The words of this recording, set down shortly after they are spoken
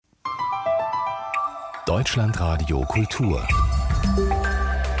Deutschlandradio Kultur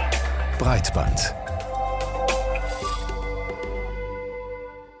Breitband.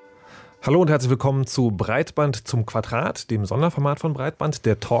 Hallo und herzlich willkommen zu Breitband zum Quadrat, dem Sonderformat von Breitband,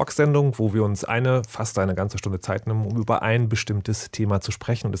 der Talksendung, wo wir uns fast eine ganze Stunde Zeit nehmen, um über ein bestimmtes Thema zu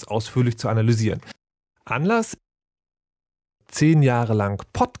sprechen und es ausführlich zu analysieren. Anlass: 10 Jahre lang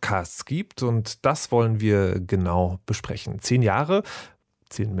Podcasts gibt und das wollen wir genau besprechen. 10 Jahre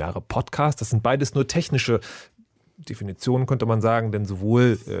Podcast, das sind beides nur technische Definitionen, könnte man sagen, denn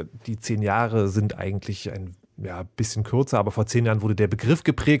sowohl die 10 Jahre sind eigentlich ein bisschen kürzer, aber vor 10 Jahren wurde der Begriff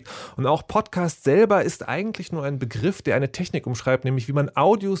geprägt. Und auch Podcast selber ist eigentlich nur ein Begriff, der eine Technik umschreibt, nämlich wie man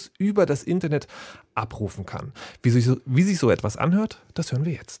Audios über das Internet abrufen kann. Wie sich so etwas anhört, das hören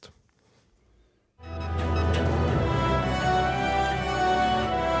wir jetzt.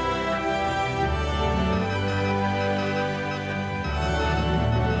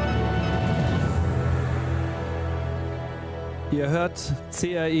 Ihr hört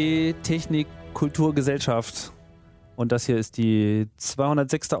CAE Technik Kultur Gesellschaft und das hier ist die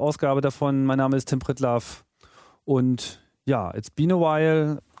 206. Ausgabe davon. Mein Name ist Tim Prittlaff und ja, it's been a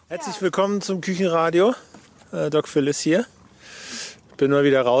while. Herzlich willkommen zum Küchenradio. Doc Phil ist hier. Bin mal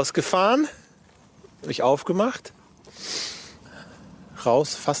wieder rausgefahren, mich aufgemacht,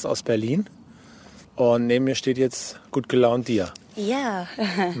 raus fast aus Berlin und neben mir steht jetzt gut gelaunt Dia. Ja,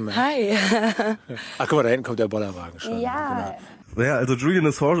 hi. Ach, guck mal, da hinten kommt der Bollerwagen schon. Ja. Genau. Ja, also Julian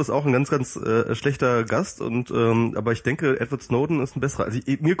Assange ist auch ein ganz, ganz schlechter Gast und aber ich denke, Edward Snowden ist ein besserer. Also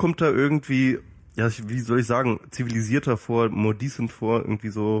mir kommt da irgendwie, wie soll ich sagen, zivilisierter vor, more decent vor, irgendwie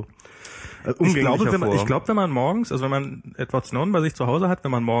so umgänglicher vor. Ich glaube, wenn man morgens, also wenn man Edward Snowden bei sich zu Hause hat,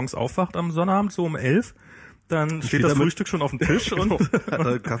 wenn man morgens aufwacht am Sonnabend so um 11, dann steht das Frühstück schon auf dem Tisch und hat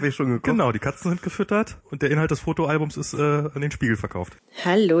der Kaffee schon gekocht. Genau, die Katzen sind gefüttert und der Inhalt des Fotoalbums ist an den Spiegel verkauft.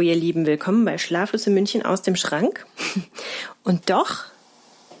 Hallo ihr Lieben, willkommen bei Schlaflose München aus dem Schrank. Und doch,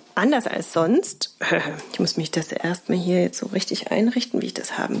 anders als sonst, ich muss mich das erstmal hier jetzt so richtig einrichten, wie ich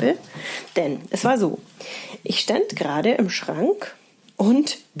das haben will. Denn es war so, ich stand gerade im Schrank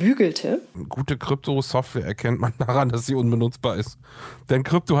und bügelte. Gute Krypto-Software erkennt man daran, dass sie unbenutzbar ist. Denn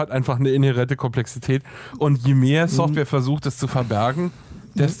Krypto hat einfach eine inhärente Komplexität. Und je mehr Software versucht, es zu verbergen,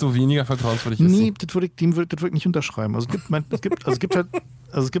 desto weniger vertrauenswürdig ist sie. Nee, das würde ich nicht unterschreiben. Also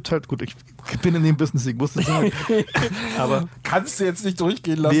es gibt halt, gut, ich bin in dem Business, ich muss das sagen. Aber kannst du jetzt nicht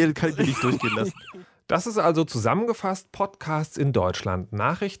durchgehen lassen? Nee, kann ich nicht durchgehen lassen. Das ist also zusammengefasst Podcasts in Deutschland.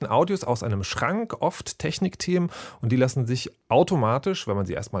 Nachrichten, Audios aus einem Schrank, oft Technikthemen und die lassen sich automatisch, wenn man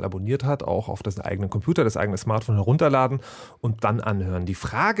sie erstmal abonniert hat, auch auf das eigene Computer, das eigene Smartphone herunterladen und dann anhören. Die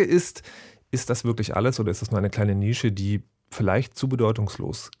Frage ist das wirklich alles oder ist das nur eine kleine Nische, die vielleicht zu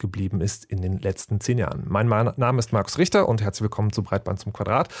bedeutungslos geblieben ist in den letzten 10 Jahren. Mein Name ist Markus Richter und herzlich willkommen zu Breitband zum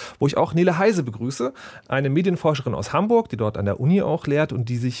Quadrat, wo ich auch Nele Heise begrüße, eine Medienforscherin aus Hamburg, die dort an der Uni auch lehrt und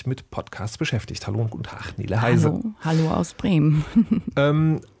die sich mit Podcasts beschäftigt. Hallo und guten Tag, Nele Heise. Hallo aus Bremen.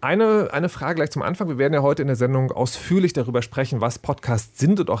 Eine Frage gleich zum Anfang. Wir werden ja heute in der Sendung ausführlich darüber sprechen, was Podcasts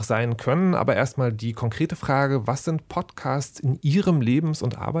sind und auch sein können. Aber erstmal die konkrete Frage, was sind Podcasts in Ihrem Lebens-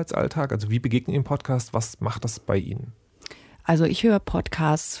 und Arbeitsalltag? Also wie begegnen Ihnen Podcasts? Was macht das bei Ihnen? Also ich höre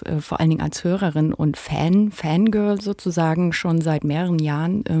Podcasts vor allen Dingen als Hörerin und Fangirl sozusagen schon seit mehreren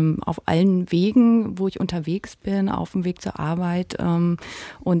Jahren auf allen Wegen, wo ich unterwegs bin, auf dem Weg zur Arbeit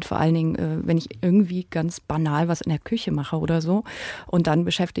und vor allen Dingen, wenn ich irgendwie ganz banal was in der Küche mache oder so. Und dann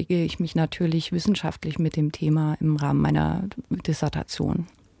beschäftige ich mich natürlich wissenschaftlich mit dem Thema im Rahmen meiner Dissertation.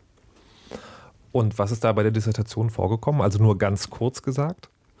 Und was ist da bei der Dissertation vorgekommen? Also nur ganz kurz gesagt?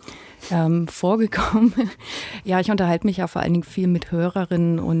 Vorgekommen. Ja, ich unterhalte mich ja vor allen Dingen viel mit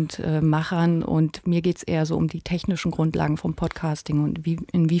Hörerinnen und Machern und mir geht es eher so um die technischen Grundlagen vom Podcasting und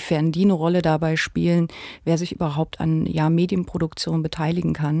inwiefern die eine Rolle dabei spielen, wer sich überhaupt an Medienproduktion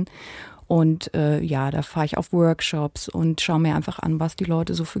beteiligen kann. Und da fahre ich auf Workshops und schaue mir einfach an, was die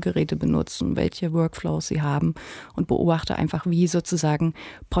Leute so für Geräte benutzen, welche Workflows sie haben und beobachte einfach, wie sozusagen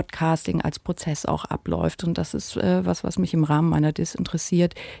Podcasting als Prozess auch abläuft. Und das ist was mich im Rahmen meiner Diss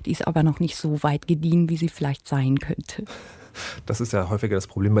interessiert. Die ist aber noch nicht so weit gediehen, wie sie vielleicht sein könnte. Das ist ja häufiger das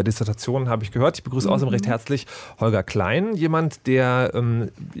Problem bei Dissertationen, habe ich gehört. Ich begrüße außerdem recht herzlich Holger Klein, jemand, der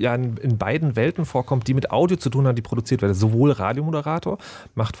in beiden Welten vorkommt, die mit Audio zu tun haben, die produziert werden. Sowohl Radiomoderator,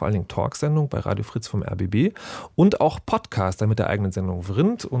 macht vor allen Dingen Talksendung bei Radio Fritz vom RBB und auch Podcaster mit der eigenen Sendung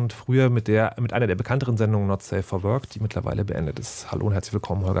Vrind und früher mit einer der bekannteren Sendungen Not Safe for Work, die mittlerweile beendet ist. Hallo und herzlich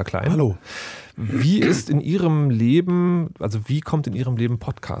willkommen, Holger Klein. Hallo. Wie kommt in Ihrem Leben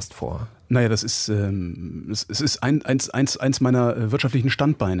Podcast vor? Naja, das ist, es ist eins meiner wirtschaftlichen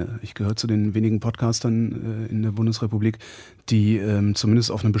Standbeine. Ich gehöre zu den wenigen Podcastern in der Bundesrepublik, die zumindest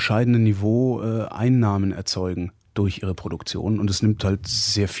auf einem bescheidenen Niveau Einnahmen erzeugen durch ihre Produktion. Und es nimmt halt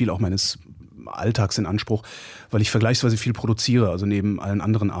sehr viel auch meines Alltags in Anspruch, weil ich vergleichsweise viel produziere, also neben allen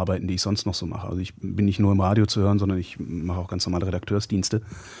anderen Arbeiten, die ich sonst noch so mache. Also ich bin nicht nur im Radio zu hören, sondern ich mache auch ganz normale Redakteursdienste.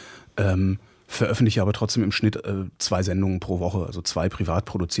 Veröffentliche aber trotzdem im Schnitt 2 Sendungen pro Woche, also 2 privat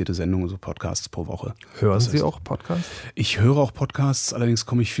produzierte Sendungen, also Podcasts pro Woche. Hören Sie auch Podcasts? Ich höre auch Podcasts, allerdings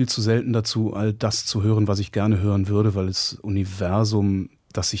komme ich viel zu selten dazu, all das zu hören, was ich gerne hören würde, weil das Universum,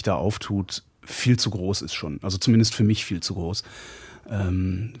 das sich da auftut, viel zu groß ist schon. Also zumindest für mich viel zu groß.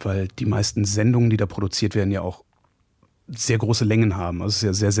 Weil die meisten Sendungen, die da produziert werden, ja auch sehr große Längen haben. Also es ist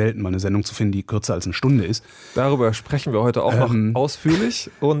ja sehr selten, mal eine Sendung zu finden, die kürzer als eine Stunde ist. Darüber sprechen wir heute auch noch ausführlich.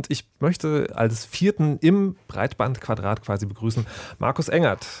 Und ich möchte als 4. im Breitbandquadrat quasi begrüßen Markus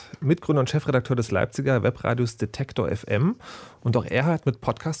Engert, Mitgründer und Chefredakteur des Leipziger Webradios Detektor FM. Und auch er hat mit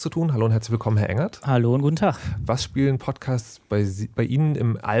Podcasts zu tun. Hallo und herzlich willkommen, Herr Engert. Hallo und guten Tag. Was spielen Podcasts bei Ihnen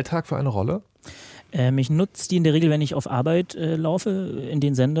im Alltag für eine Rolle? Ich nutze die in der Regel, wenn ich auf Arbeit laufe, in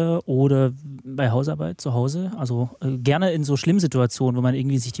den Sender oder bei Hausarbeit zu Hause. Also gerne in so schlimmen Situationen, wo man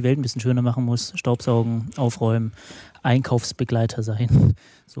irgendwie sich die Welt ein bisschen schöner machen muss. Staubsaugen, aufräumen, Einkaufsbegleiter sein,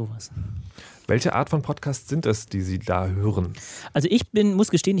 sowas. Welche Art von Podcasts sind es, die Sie da hören? Also ich muss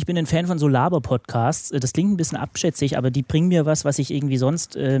gestehen, ich bin ein Fan von so Laber-Podcasts. Das klingt ein bisschen abschätzig, aber die bringen mir was ich irgendwie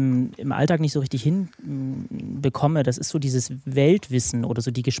sonst im Alltag nicht so richtig hinbekomme. Das ist so dieses Weltwissen oder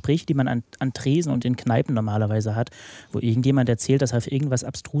so die Gespräche, die man an Tresen und in Kneipen normalerweise hat, wo irgendjemand erzählt, dass er auf irgendwas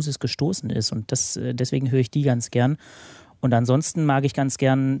Abstruses gestoßen ist. Und deswegen höre ich die ganz gern. Und ansonsten mag ich ganz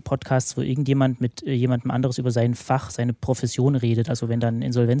gern Podcasts, wo irgendjemand mit jemandem anderes über sein Fach, seine Profession redet. Also wenn dann ein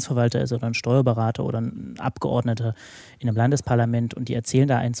Insolvenzverwalter ist oder ein Steuerberater oder ein Abgeordneter in einem Landesparlament und die erzählen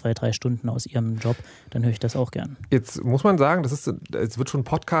da 1, 2, 3 Stunden aus ihrem Job, dann höre ich das auch gern. Jetzt muss man sagen, es wird schon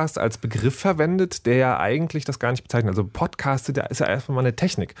Podcast als Begriff verwendet, der ja eigentlich das gar nicht bezeichnet. Also Podcast ist ja erstmal mal eine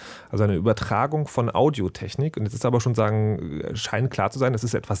Technik, also eine Übertragung von Audiotechnik. Und jetzt ist aber schon scheint klar zu sein, es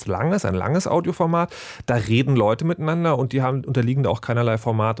ist etwas Langes, ein langes Audioformat. Da reden Leute miteinander und die unterliegen da auch keinerlei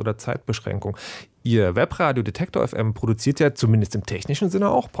Format- oder Zeitbeschränkung. Ihr Webradio Detektor FM produziert ja zumindest im technischen Sinne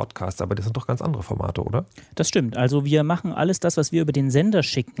auch Podcasts, aber das sind doch ganz andere Formate, oder? Das stimmt. Also wir machen alles das, was wir über den Sender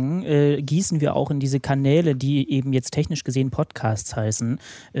schicken, gießen wir auch in diese Kanäle, die eben jetzt technisch gesehen Podcasts heißen.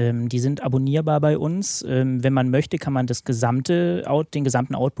 Die sind abonnierbar bei uns. Wenn man möchte, kann man den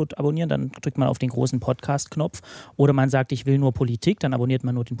gesamten Output abonnieren. Dann drückt man auf den großen Podcast-Knopf. Oder man sagt, ich will nur Politik, dann abonniert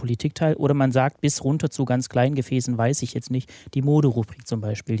man nur den Politikteil. Oder man sagt, bis runter zu ganz kleinen Gefäßen weiß ich jetzt nicht, die Moderubrik zum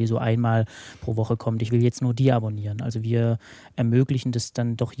Beispiel, die so einmal pro Woche kommt. Ich will jetzt nur die abonnieren. Also wir ermöglichen das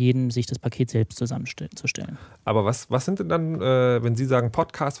dann doch jedem, sich das Paket selbst zusammenzustellen. Aber was sind denn dann, wenn Sie sagen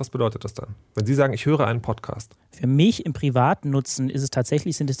Podcast, was bedeutet das dann? Wenn Sie sagen, ich höre einen Podcast? Für mich im privaten Nutzen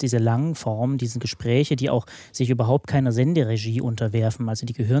sind es diese langen Formen, diese Gespräche, die auch sich überhaupt keiner Senderegie unterwerfen. Also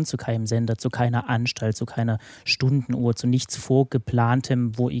die gehören zu keinem Sender, zu keiner Anstalt, zu keiner Stundenuhr, zu nichts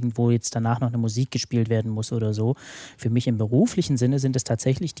Vorgeplantem, wo irgendwo jetzt danach noch eine Musik gespielt werden muss oder so. Für mich im beruflichen Sinne sind es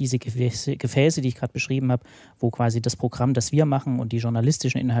tatsächlich diese Gefäße, die ich gerade beschrieben habe, wo quasi das Programm, das wir machen und die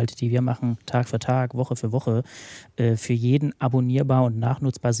journalistischen Inhalte, die wir machen, Tag für Tag, Woche für Woche, für jeden abonnierbar und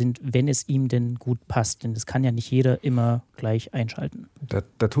nachnutzbar sind, wenn es ihm denn gut passt. Denn das kann ja nicht jeder immer gleich einschalten.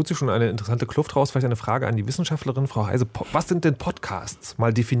 Da tut sich schon eine interessante Kluft raus. Vielleicht eine Frage an die Wissenschaftlerin, Frau Heise. Was sind denn Podcasts?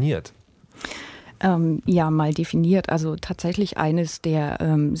 Mal definiert. Ja, mal definiert. Also tatsächlich eines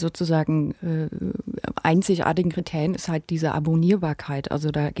der sozusagen einzigartigen Kriterien ist halt diese Abonnierbarkeit.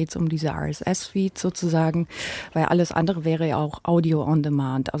 Also da geht es um diese RSS-Feeds sozusagen, weil alles andere wäre ja auch Audio on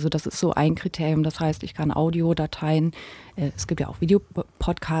Demand. Also das ist so ein Kriterium. Das heißt, ich kann Audiodateien, es gibt ja auch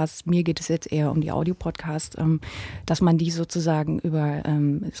Videopodcasts, mir geht es jetzt eher um die Audiopodcasts, dass man die sozusagen über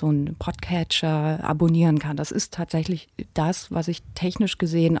so einen Podcatcher abonnieren kann. Das ist tatsächlich das, was ich technisch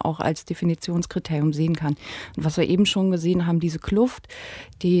gesehen auch als Definitionskriterium sehen kann. Und was wir eben schon gesehen haben, diese Kluft,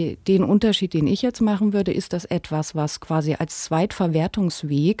 den Unterschied, den ich jetzt machen würde, ist das etwas, was quasi als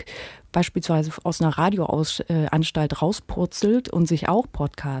Zweitverwertungsweg beispielsweise aus einer Radioanstalt rauspurzelt und sich auch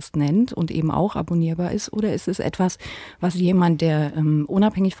Podcast nennt und eben auch abonnierbar ist? Oder ist es etwas, was jemand, der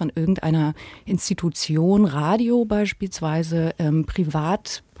unabhängig von irgendeiner Institution, Radio beispielsweise,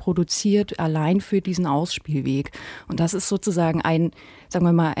 privat produziert, allein für diesen Ausspielweg? Und das ist sozusagen ein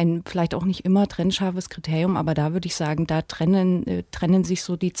vielleicht auch nicht immer trennscharfes Kriterium, aber da würde ich sagen, da trennen sich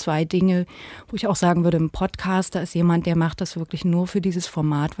so die zwei Dinge, wo ich auch sagen würde, ein Podcaster ist jemand, der macht das wirklich nur für dieses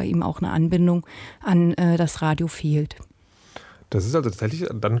Format, weil ihm auch eine Anbindung an das Radio fehlt. Das ist also tatsächlich,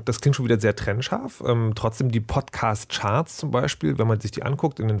 das klingt schon wieder sehr trennscharf. Trotzdem die Podcast-Charts zum Beispiel, wenn man sich die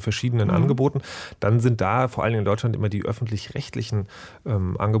anguckt in den verschiedenen Angeboten, dann sind da vor allem in Deutschland immer die öffentlich-rechtlichen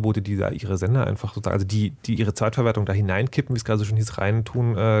Angebote, die da ihre Sender einfach sozusagen, also die ihre Zeitverwertung da hineinkippen, wie es gerade so schon hieß,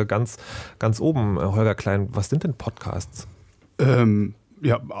 reintun, ganz oben. Holger Klein, was sind denn Podcasts?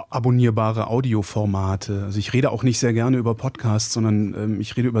 Abonnierbare Audioformate. Also ich rede auch nicht sehr gerne über Podcasts, sondern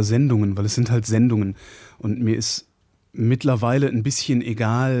ich rede über Sendungen, weil es sind halt Sendungen. Und mir ist mittlerweile ein bisschen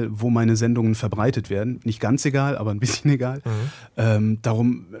egal, wo meine Sendungen verbreitet werden. Nicht ganz egal, aber ein bisschen egal.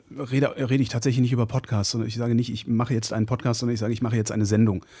 Darum rede ich tatsächlich nicht über Podcasts, sondern ich sage nicht, ich mache jetzt einen Podcast, sondern ich sage, ich mache jetzt eine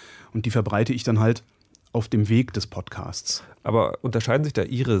Sendung. Und die verbreite ich dann halt auf dem Weg des Podcasts. Aber unterscheiden sich da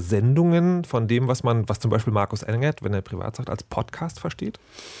Ihre Sendungen von dem, was zum Beispiel Markus Engert, wenn er privat sagt, als Podcast versteht?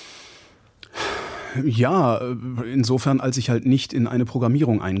 Ja, insofern, als ich halt nicht in eine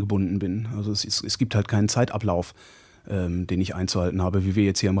Programmierung eingebunden bin. Also es gibt halt keinen Zeitablauf, den ich einzuhalten habe, wie wir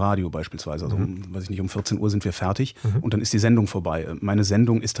jetzt hier im Radio beispielsweise. Also um 14 Uhr sind wir fertig und dann ist die Sendung vorbei. Meine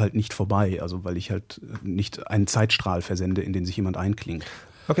Sendung ist halt nicht vorbei, also weil ich halt nicht einen Zeitstrahl versende, in den sich jemand einklingt.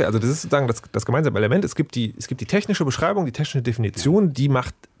 Okay, also das ist sozusagen das gemeinsame Element. Es gibt die technische Beschreibung, die technische Definition, die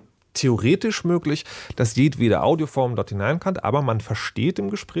macht theoretisch möglich, dass jedwede Audioform dort hinein kann, aber man versteht im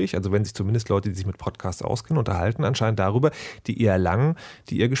Gespräch, also wenn sich zumindest Leute, die sich mit Podcasts auskennen, unterhalten anscheinend darüber,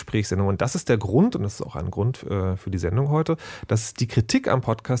 ihr Gesprächssendung. Und das ist der Grund, und das ist auch ein Grund für die Sendung heute, dass es die Kritik am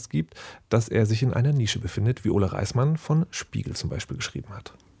Podcast gibt, dass er sich in einer Nische befindet, wie Ole Reismann von Spiegel zum Beispiel geschrieben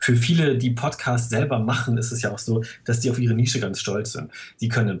hat. Für viele, die Podcasts selber machen, ist es ja auch so, dass die auf ihre Nische ganz stolz sind. Die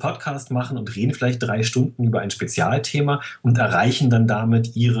können einen Podcast machen und reden vielleicht 3 Stunden über ein Spezialthema und erreichen dann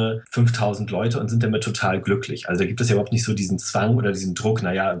damit ihre 5000 Leute und sind damit total glücklich. Also da gibt es ja überhaupt nicht so diesen Zwang oder diesen Druck,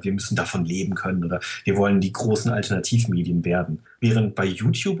 naja, wir müssen davon leben können oder wir wollen die großen Alternativmedien werden. Während bei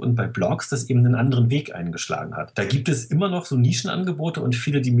YouTube und bei Blogs das eben einen anderen Weg eingeschlagen hat. Da gibt es immer noch so Nischenangebote und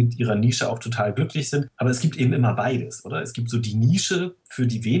viele, die mit ihrer Nische auch total glücklich sind. Aber es gibt eben immer beides, oder? Es gibt so die Nische für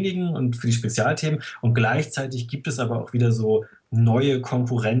die wenigen und für die Spezialthemen und gleichzeitig gibt es aber auch wieder so neue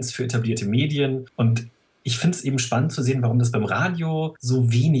Konkurrenz für etablierte Medien. Und ich finde es eben spannend zu sehen, warum das beim Radio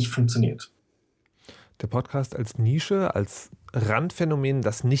so wenig funktioniert. Der Podcast als Nische, als Randphänomen,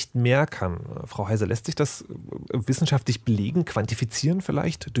 das nicht mehr kann. Frau Heiser, lässt sich das wissenschaftlich belegen, quantifizieren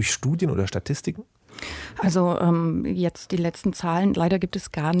vielleicht durch Studien oder Statistiken? Also jetzt die letzten Zahlen, leider gibt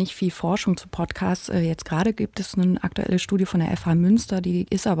es gar nicht viel Forschung zu Podcasts. Jetzt gerade gibt es eine aktuelle Studie von der FH Münster, die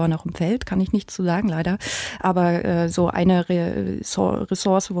ist aber noch im Feld, kann ich nichts zu sagen leider. Aber so eine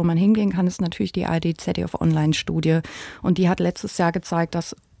Ressource, wo man hingehen kann, ist natürlich die ARD-ZDF-Online-Studie. Und die hat letztes Jahr gezeigt,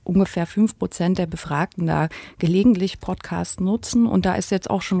 dass ungefähr 5% der Befragten da gelegentlich Podcasts nutzen. Und da ist jetzt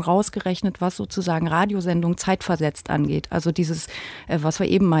auch schon rausgerechnet, was sozusagen Radiosendungen zeitversetzt angeht. Also dieses, was wir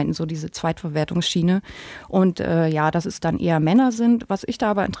eben meinten, so diese Zweitverwertungsschiene. Und dass es dann eher Männer sind. Was ich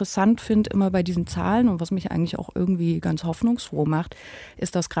da aber interessant finde, immer bei diesen Zahlen und was mich eigentlich auch irgendwie ganz hoffnungsfroh macht,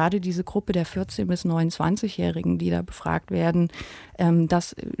 ist, dass gerade diese Gruppe der 14- bis 29-Jährigen, die da befragt werden,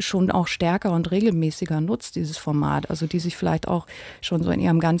 das schon auch stärker und regelmäßiger nutzt, dieses Format. Also die sich vielleicht auch schon so in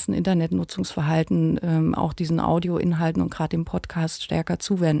ihrem ganzen Internetnutzungsverhalten auch diesen Audioinhalten und gerade dem Podcast stärker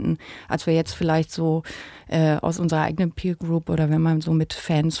zuwenden, als wir jetzt vielleicht so aus unserer eigenen Peer Group oder wenn man so mit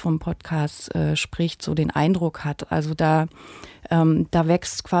Fans vom Podcast spricht, so den Eindruck hat. Also da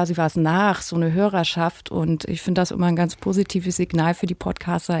wächst quasi was nach, so eine Hörerschaft und ich finde das immer ein ganz positives Signal für die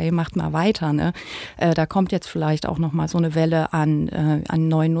Podcaster, ey, macht mal weiter, ne? Da kommt jetzt vielleicht auch nochmal so eine Welle an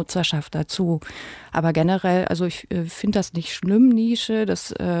neuen Nutzerschaft dazu. Aber generell, also ich finde das nicht schlimm, Nische,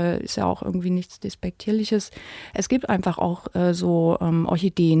 das ist ja auch irgendwie nichts Despektierliches. Es gibt einfach auch so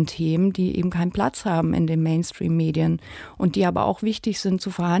Orchideenthemen, die eben keinen Platz haben in den Mainstream-Medien und die aber auch wichtig sind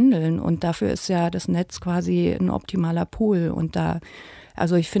zu verhandeln und dafür ist ja das Netz quasi ein optimaler Pool und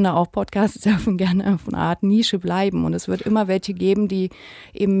also ich finde auch Podcasts dürfen gerne auf eine Art Nische bleiben und es wird immer welche geben, die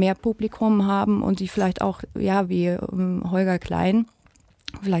eben mehr Publikum haben und die vielleicht auch, ja, wie Holger Klein,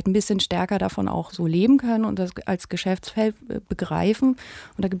 vielleicht ein bisschen stärker davon auch so leben können und das als Geschäftsfeld begreifen.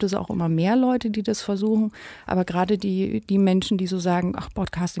 Und da gibt es auch immer mehr Leute, die das versuchen. Aber gerade die Menschen, die so sagen, ach,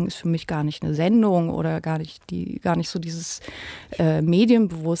 Podcasting ist für mich gar nicht eine Sendung oder gar nicht so dieses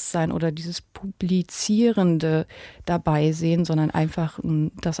Medienbewusstsein oder dieses Publizierende dabei sehen, sondern einfach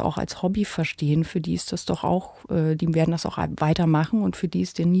das auch als Hobby verstehen. Für die ist das doch auch, die werden das auch weitermachen und für die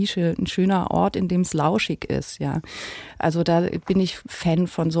ist die Nische ein schöner Ort, in dem es lauschig ist. Ja, also da bin ich Fan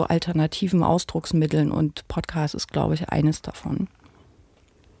von so alternativen Ausdrucksmitteln und Podcast ist, glaube ich, eines davon.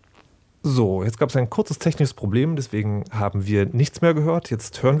 So, So, jetzt gab es ein kurzes technisches Problem, deswegen haben wir nichts mehr gehört.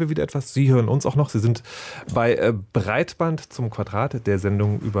 Jetzt hören wir wieder etwas. Sie hören uns auch noch. Sie sind bei Breitband zum Quadrat, der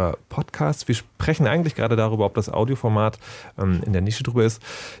Sendung über Podcasts. Wir sprechen eigentlich gerade darüber, ob das Audioformat in der Nische drüber ist.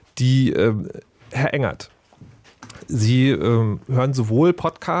 Herr Engert, Sie hören sowohl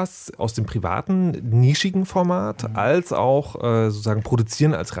Podcasts aus dem privaten, nischigen Format, als auch sozusagen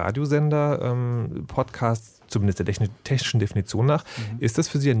produzieren als Radiosender Podcasts, zumindest der technischen Definition nach. Ist das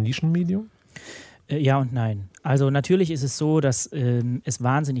für Sie ein Nischenmedium? Ja und nein. Also natürlich ist es so, dass es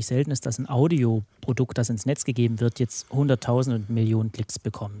wahnsinnig selten ist, dass ein Audioprodukt, das ins Netz gegeben wird, jetzt 100.000 und Millionen Klicks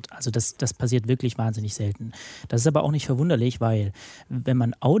bekommt. Also das passiert wirklich wahnsinnig selten. Das ist aber auch nicht verwunderlich, weil wenn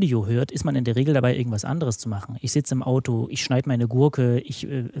man Audio hört, ist man in der Regel dabei, irgendwas anderes zu machen. Ich sitze im Auto, ich schneide meine Gurke, ich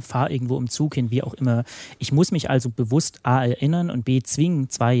fahre irgendwo im Zug hin, wie auch immer. Ich muss mich also bewusst A erinnern und B zwingen,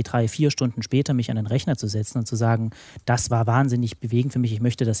 2, 3, 4 Stunden später mich an den Rechner zu setzen und zu sagen, das war wahnsinnig bewegend für mich, ich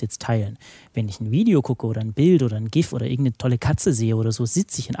möchte das jetzt teilen. Wenn ich ein Video gucke oder ein Bild oder ein GIF oder irgendeine tolle Katze sehe oder so,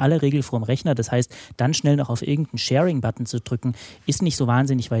 sitze ich in aller Regel vor dem Rechner. Das heißt, dann schnell noch auf irgendeinen Sharing-Button zu drücken, ist nicht so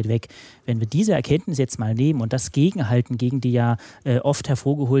wahnsinnig weit weg. Wenn wir diese Erkenntnis jetzt mal nehmen und das gegenhalten gegen die ja oft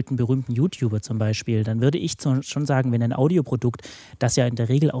hervorgeholten berühmten YouTuber zum Beispiel, dann würde ich schon sagen, wenn ein Audioprodukt, das ja in der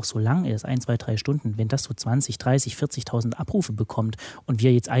Regel auch so lang ist, 1, 2, 3 Stunden, wenn das so 20, 30, 40.000 Abrufe bekommt und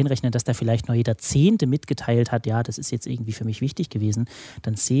wir jetzt einrechnen, dass da vielleicht nur jeder Zehnte mitgeteilt hat, ja, das ist jetzt irgendwie für mich wichtig gewesen,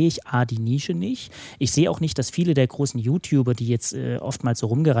 dann sehe ich die Nische nicht. Ich sehe auch nicht, dass viele der großen YouTuber, die jetzt oftmals so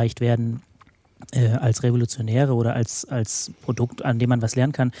rumgereicht werden, als Revolutionäre oder als Produkt, an dem man was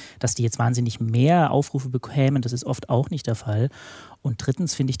lernen kann, dass die jetzt wahnsinnig mehr Aufrufe bekämen. Das ist oft auch nicht der Fall. Und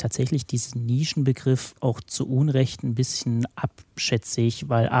drittens finde ich tatsächlich diesen Nischenbegriff auch zu Unrecht ein bisschen abschätzig,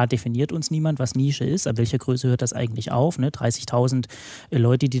 weil definiert uns niemand, was Nische ist. Ab welcher Größe hört das eigentlich auf? Ne? 30.000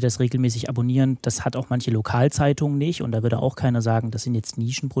 Leute, die das regelmäßig abonnieren, das hat auch manche Lokalzeitungen nicht. Und da würde auch keiner sagen, das sind jetzt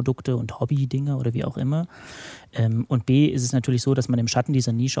Nischenprodukte und Hobbydinge oder wie auch immer. Und B ist es natürlich so, dass man im Schatten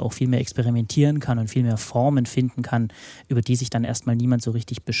dieser Nische auch viel mehr experimentieren kann und viel mehr Formen finden kann, über die sich dann erstmal niemand so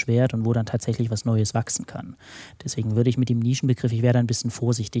richtig beschwert und wo dann tatsächlich was Neues wachsen kann. Deswegen würde ich mit dem Nischenbegriff, ich wäre da ein bisschen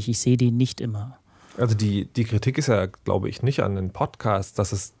vorsichtig, ich sehe den nicht immer. Also die Kritik ist ja, glaube ich, nicht an den Podcasts,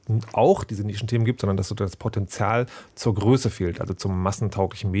 dass es auch diese Nischenthemen gibt, sondern dass so das Potenzial zur Größe fehlt, also zum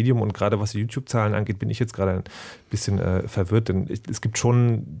massentauglichen Medium. Und gerade was die YouTube-Zahlen angeht, bin ich jetzt gerade ein bisschen verwirrt, denn es gibt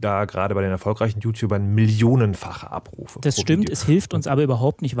schon da gerade bei den erfolgreichen YouTubern millionenfache Abrufe. Das stimmt, es hilft uns aber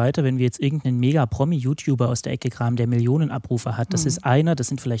überhaupt nicht weiter, wenn wir jetzt irgendeinen Mega-Promi-YouTuber aus der Ecke kramen, der Millionen Abrufe hat. Das ist einer, das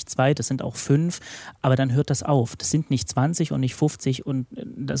sind vielleicht 2, das sind auch 5, aber dann hört das auf. Das sind nicht 20 und nicht 50 und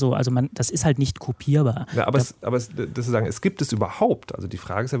so, also das ist halt nicht kopierbar. Ja, aber das zu sagen, es gibt es überhaupt. Also die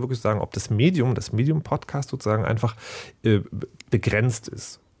Frage ist ja wirklich zu sagen, ob das Medium Podcast sozusagen einfach begrenzt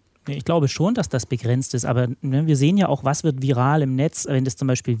ist. Ich glaube schon, dass das begrenzt ist, aber wir sehen ja auch, was wird viral im Netz. Wenn das zum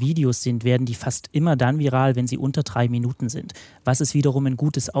Beispiel Videos sind, werden die fast immer dann viral, wenn sie unter 3 Minuten sind. Was ist wiederum ein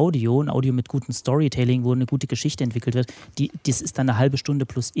gutes Audio, ein Audio mit gutem Storytelling, wo eine gute Geschichte entwickelt wird, das ist dann eine halbe Stunde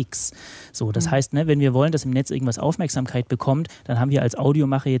plus X. So, das heißt, wenn wir wollen, dass im Netz irgendwas Aufmerksamkeit bekommt, dann haben wir als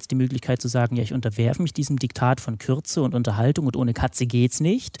Audiomacher jetzt die Möglichkeit zu sagen, ja, ich unterwerfe mich diesem Diktat von Kürze und Unterhaltung und ohne Katze geht's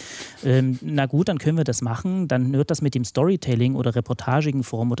nicht. Na gut, dann können wir das machen, dann hört das mit dem Storytelling oder reportagigen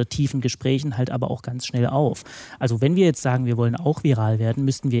Form oder tiefen Gesprächen halt aber auch ganz schnell auf. Also wenn wir jetzt sagen, wir wollen auch viral werden,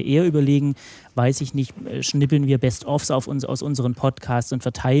 müssten wir eher überlegen, weiß ich nicht, schnippeln wir Best-ofs aus unseren Podcasts und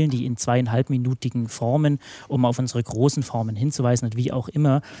verteilen die in 2,5-minütigen Formen, um auf unsere großen Formen hinzuweisen und wie auch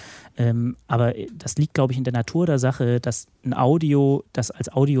immer. Aber das liegt, glaube ich, in der Natur der Sache, dass ein Audio, das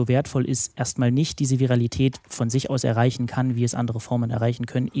als Audio wertvoll ist, erstmal nicht diese Viralität von sich aus erreichen kann, wie es andere Formen erreichen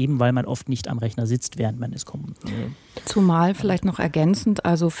können, eben weil man oft nicht am Rechner sitzt, während man es kommt. Zumal vielleicht noch ergänzend,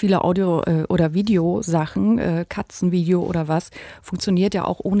 also viele Audio- oder Videosachen, Katzenvideo oder was, funktioniert ja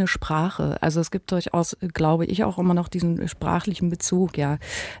auch ohne Sprache. Also es gibt durchaus, glaube ich, auch immer noch diesen sprachlichen Bezug, ja,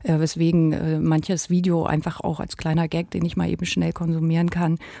 weswegen manches Video einfach auch als kleiner Gag, den ich mal eben schnell konsumieren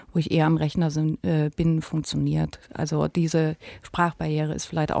kann, wo ich eher am Rechner bin, funktioniert. Also diese Sprachbarriere ist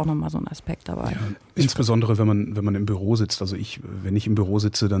vielleicht auch nochmal so ein Aspekt dabei. Ja, insbesondere wenn man im Büro sitzt. Also wenn ich im Büro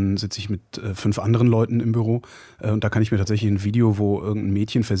sitze, dann sitze ich mit 5 anderen Leuten im Büro und da kann ich mir tatsächlich ein Video, wo irgendein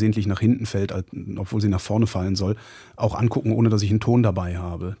Mädchen versehentlich nach hinten fällt, obwohl sie nach vorne fallen soll, auch angucken, ohne dass ich einen Ton dabei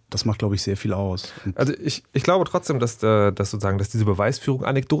habe. Das macht, glaube ich, sehr viel aus. Also ich glaube trotzdem, dass diese Beweisführung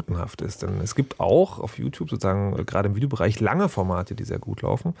anekdotenhaft ist. Denn es gibt auch auf YouTube sozusagen gerade im Videobereich lange Formate, die sehr gut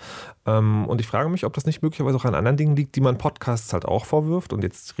laufen. Und ich frage mich, ob das nicht möglicherweise auch an anderen Dingen liegt, die man Podcasts halt auch vorwirft. Und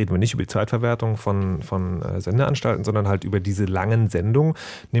jetzt reden wir nicht über die Zeitverwertung von Sendeanstalten, sondern halt über diese langen Sendungen.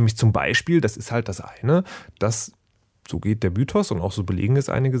 Nämlich zum Beispiel, das ist halt das eine, dass so geht der Mythos und auch so belegen es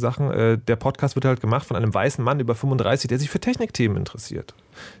einige Sachen. Der Podcast wird halt gemacht von einem weißen Mann über 35, der sich für Technikthemen interessiert.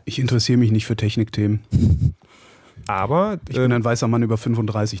 Ich interessiere mich nicht für Technikthemen. Aber ich bin ein weißer Mann über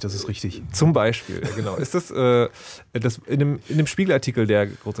 35, das ist richtig. Zum Beispiel, genau. Ist das in dem Spiegelartikel, der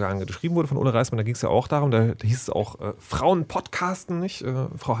sozusagen geschrieben wurde von Ole Reismann, da ging es ja auch darum, da hieß es auch, Frauen podcasten nicht.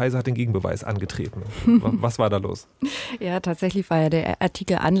 Frau Heise hat den Gegenbeweis angetreten. Was war da los? Ja, tatsächlich war ja der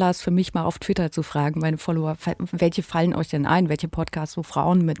Artikel Anlass für mich, mal auf Twitter zu fragen, meine Follower, welche fallen euch denn ein, welche Podcasts, wo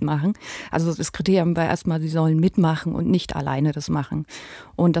Frauen mitmachen? Also das Kriterium war erstmal, sie sollen mitmachen und nicht alleine das machen.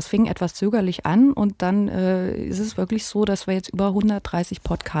 Und das fing etwas zögerlich an und dann ist es wirklich so, dass wir jetzt über 130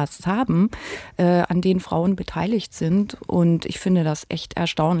 Podcasts haben, an denen Frauen beteiligt sind. Und ich finde das echt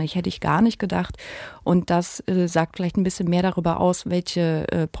erstaunlich. Hätte ich gar nicht gedacht. Und das sagt vielleicht ein bisschen mehr darüber aus,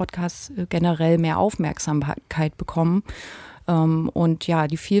 welche Podcasts generell mehr Aufmerksamkeit bekommen. Und ja,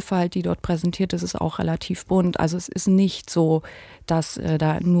 die Vielfalt, die dort präsentiert ist, ist auch relativ bunt. Also es ist nicht so, dass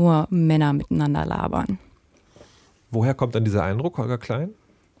da nur Männer miteinander labern. Woher kommt dann dieser Eindruck, Holger Klein?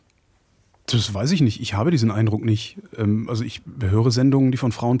 Das weiß ich nicht. Ich habe diesen Eindruck nicht. Also ich höre Sendungen, die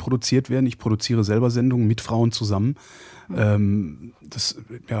von Frauen produziert werden. Ich produziere selber Sendungen mit Frauen zusammen.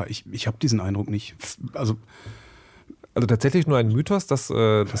 Ich habe diesen Eindruck nicht. Also tatsächlich nur ein Mythos, dass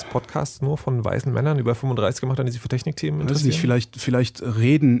das Podcasts nur von weißen Männern über 35 gemacht haben, die sich für Technikthemen interessieren? Weiß nicht, vielleicht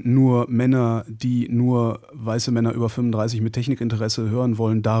reden nur Männer, die nur weiße Männer über 35 mit Technikinteresse hören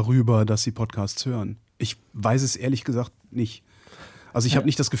wollen, darüber, dass sie Podcasts hören. Ich weiß es ehrlich gesagt nicht. Also ich habe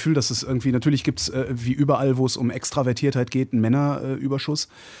nicht das Gefühl, dass es irgendwie, natürlich gibt es wie überall, wo es um Extravertiertheit geht, einen Männerüberschuss,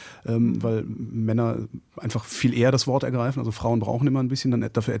 weil Männer einfach viel eher das Wort ergreifen. Also Frauen brauchen immer ein bisschen,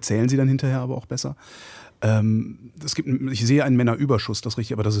 dafür erzählen sie dann hinterher aber auch besser. Ich sehe einen Männerüberschuss, das ist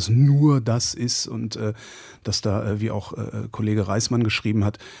richtig, aber dass es nur das ist und dass da, wie auch Kollege Reismann geschrieben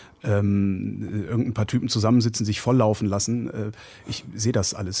hat, irgendein paar Typen zusammensitzen, sich volllaufen lassen, ich sehe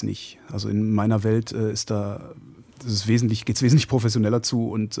das alles nicht. Also in meiner Welt geht's wesentlich professioneller zu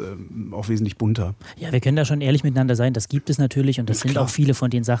und auch wesentlich bunter. Ja, wir können da schon ehrlich miteinander sein, das gibt es natürlich und das sind auch viele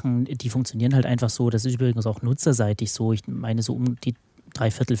von den Sachen, die funktionieren halt einfach so. Das ist übrigens auch nutzerseitig so. Ich meine, so um die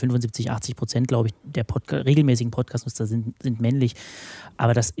 75-80%, glaube ich, der regelmäßigen Podcast-Nutzer sind männlich.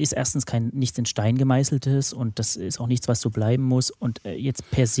 Aber das ist erstens nichts in Stein gemeißeltes und das ist auch nichts, was so bleiben muss. Und jetzt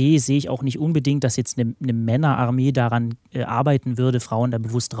per se sehe ich auch nicht unbedingt, dass jetzt eine Männerarmee daran arbeiten würde, Frauen da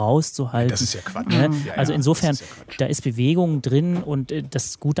bewusst rauszuhalten. Das ist ja Quatsch. Also insofern, da ist Bewegung drin und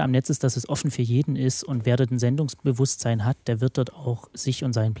das Gute am Netz ist, dass es offen für jeden ist und wer dort ein Sendungsbewusstsein hat, der wird dort auch sich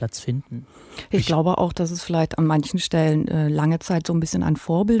und seinen Platz finden. Ich glaube auch, dass es vielleicht an manchen Stellen lange Zeit so ein bisschen an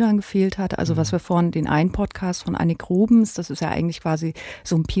Vorbildern gefehlt hat. Also was wir vorhin, den einen Podcast von Annik Rubens, das ist ja eigentlich quasi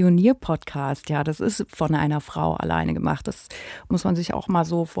so ein Pionier-Podcast. Ja, das ist von einer Frau alleine gemacht. Das muss man sich auch mal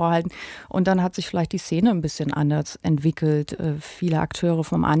so vorhalten. Und dann hat sich vielleicht die Szene ein bisschen anders entwickelt. Viele Akteure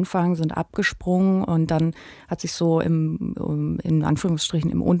vom Anfang sind abgesprungen und dann hat sich so in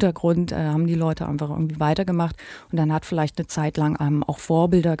Anführungsstrichen im Untergrund haben die Leute einfach irgendwie weitergemacht. Und dann hat vielleicht eine Zeit lang auch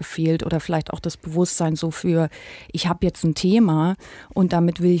Vorbilder gefehlt oder vielleicht auch das Bewusstsein so für, ich habe jetzt ein Thema und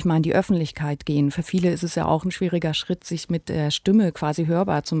damit will ich mal in die Öffentlichkeit gehen. Für viele ist es ja auch ein schwieriger Schritt, sich mit der Stimme quasi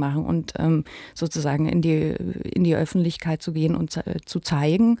hörbar zu machen und sozusagen in die Öffentlichkeit zu gehen und zu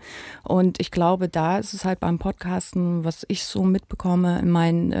zeigen. Und ich glaube, da ist es halt beim Podcasten, was ich so mitbekomme in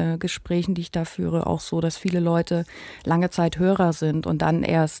meinen Gesprächen, die ich da führe, auch so, dass viele Leute lange Zeit Hörer sind und dann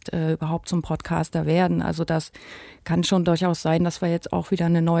erst überhaupt zum Podcaster werden. Also das kann schon durchaus sein, dass wir jetzt auch wieder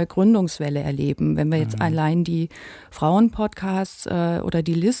eine neue Gründungswelle erleben. Wenn wir jetzt allein die Frauenpodcasts oder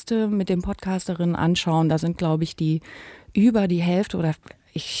die Liste mit den Podcasterinnen anschauen, da sind, glaube ich, über die Hälfte oder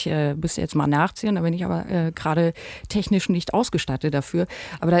ich müsste jetzt mal nachzählen, da bin ich aber gerade technisch nicht ausgestattet dafür.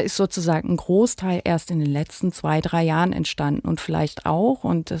 Aber da ist sozusagen ein Großteil erst in den letzten 2-3 Jahren entstanden und vielleicht auch,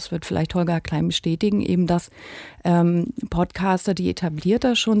 und das wird vielleicht Holger Klein bestätigen, eben dass Podcaster, die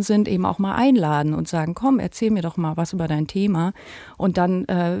etablierter schon sind, eben auch mal einladen und sagen, komm, erzähl mir doch mal was über dein Thema. Und dann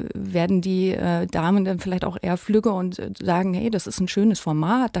werden die Damen dann vielleicht auch eher flügge und sagen, hey, das ist ein schönes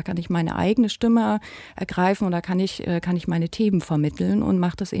Format, da kann ich meine eigene Stimme ergreifen und da kann ich meine Themen vermitteln und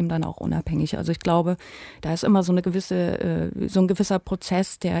macht das eben dann auch unabhängig. Also ich glaube, da ist immer so ein gewisser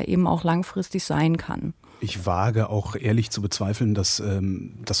Prozess, der eben auch langfristig sein kann. Ich wage auch ehrlich zu bezweifeln, dass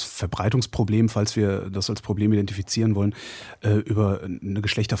das Verbreitungsproblem, falls wir das als Problem identifizieren wollen, über eine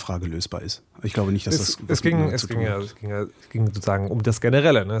Geschlechterfrage lösbar ist. Ich glaube nicht, dass es ging sozusagen um das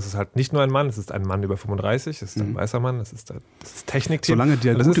Generelle. Ne? Es ist halt nicht nur ein Mann, es ist ein Mann über 35, es ist ein weißer Mann, es ist Technikthema. Solange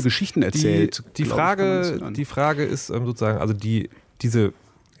der gute Geschichten erzählt. Die Frage ist sozusagen, also die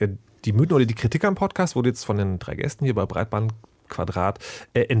Mythen oder die Kritik am Podcast wurde jetzt von den 3 Gästen hier bei Breitband Quadrat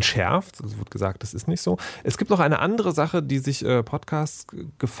entschärft. Es wird gesagt, das ist nicht so. Es gibt noch eine andere Sache, die sich Podcasts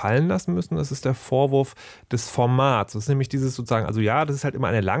gefallen lassen müssen. Das ist der Vorwurf des Formats. Das ist nämlich dieses sozusagen, also ja, das ist halt immer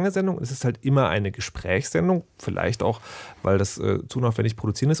eine lange Sendung, es ist halt immer eine Gesprächssendung, vielleicht auch, weil das zu unaufwendig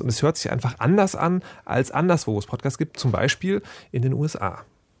produzieren ist und es hört sich einfach anders an als anderswo, wo es Podcasts gibt, zum Beispiel in den USA.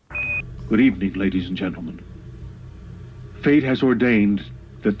 Good evening, ladies and gentlemen. Fate has ordained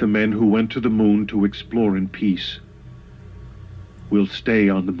that the men who went to the moon to explore in peace will stay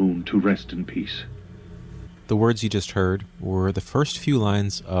on the moon to rest in peace. The words you just heard were the first few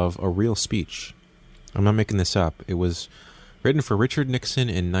lines of a real speech. I'm not making this up. It was written for Richard Nixon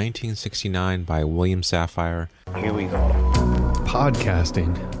in 1969 by William Safire. Here we go.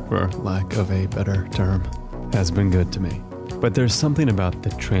 Podcasting, for lack of a better term, has been good to me. But there's something about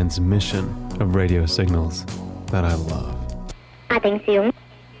the transmission of radio signals that I love. Atención.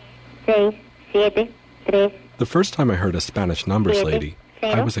 6, 7, 3. The first time I heard a Spanish numbers lady,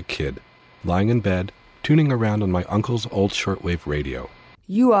 I was a kid, lying in bed, tuning around on my uncle's old shortwave radio.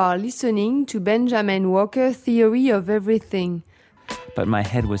 You are listening to Benjamin Walker Theory of Everything. But my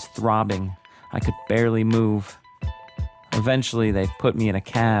head was throbbing. I could barely move. Eventually, they put me in a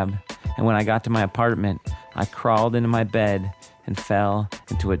cab, and when I got to my apartment, I crawled into my bed and fell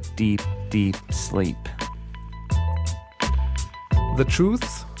into a deep, deep sleep. The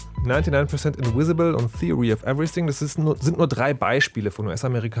Truth, 99% Invisible und Theory of Everything, das sind nur 3 Beispiele von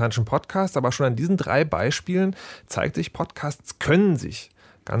US-amerikanischen Podcasts, aber schon an diesen 3 Beispielen zeigt sich, Podcasts können sich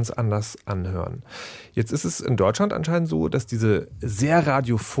ganz anders anhören. Jetzt ist es in Deutschland anscheinend so, dass diese sehr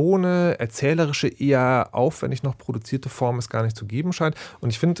radiophone, erzählerische, eher aufwendig noch produzierte Form es gar nicht zu geben scheint.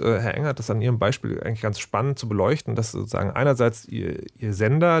 Und ich finde, Herr Enger hat das an Ihrem Beispiel eigentlich ganz spannend zu beleuchten, dass sozusagen einerseits Ihr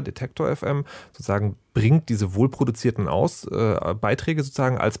Sender, Detektor FM, sozusagen bringt diese wohlproduzierten Beiträge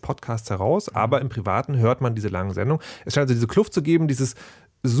sozusagen als Podcast heraus, aber im Privaten hört man diese langen Sendungen. Es scheint also diese Kluft zu geben, dieses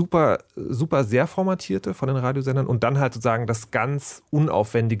super sehr formatierte von den Radiosendern und dann halt sozusagen das ganz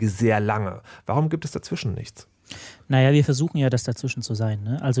unaufwendige, sehr lange. Warum gibt es dazwischen nichts? Naja, wir versuchen ja, das dazwischen zu sein.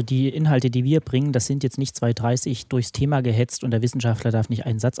 Ne? Also die Inhalte, die wir bringen, das sind jetzt nicht 2:30 durchs Thema gehetzt und der Wissenschaftler darf nicht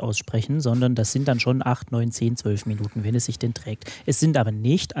einen Satz aussprechen, sondern das sind dann schon 8, 9, 10, 12 Minuten, wenn es sich denn trägt. Es sind aber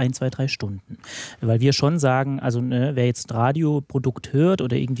nicht 1, 2, 3 Stunden. Weil wir schon sagen, also wer jetzt ein Radioprodukt hört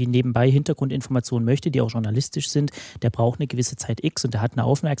oder irgendwie nebenbei Hintergrundinformationen möchte, die auch journalistisch sind, der braucht eine gewisse Zeit X und der hat eine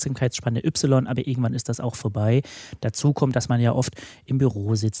Aufmerksamkeitsspanne Y, aber irgendwann ist das auch vorbei. Dazu kommt, dass man ja oft im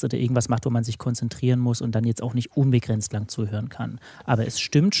Büro sitzt oder irgendwas macht, wo man sich konzentrieren muss und dann jetzt auch nicht unbegrenzt lang zuhören kann. Aber es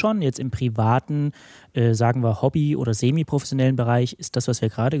stimmt schon, jetzt im privaten, sagen wir Hobby- oder semi-professionellen Bereich ist das, was wir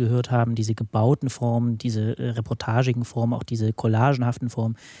gerade gehört haben, diese gebauten Formen, diese reportagigen Formen, auch diese collagenhaften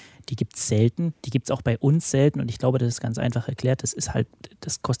Formen, die gibt es selten, die gibt es auch bei uns selten und ich glaube, das ist ganz einfach erklärt,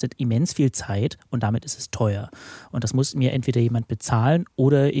 das kostet immens viel Zeit und damit ist es teuer. Und das muss mir entweder jemand bezahlen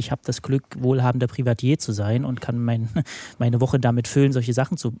oder ich habe das Glück, wohlhabender Privatier zu sein und kann meine Woche damit füllen, solche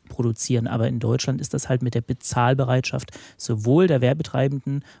Sachen zu produzieren. Aber in Deutschland ist das halt mit der Bezahlbereitschaft sowohl der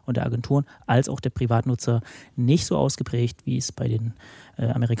Werbetreibenden und der Agenturen als auch der Privatnutzer nicht so ausgeprägt, wie es bei den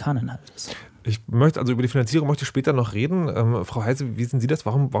Amerikanern halt ist. Ich möchte also über die Finanzierung möchte ich später noch reden. Frau Heise, wie sehen Sie das?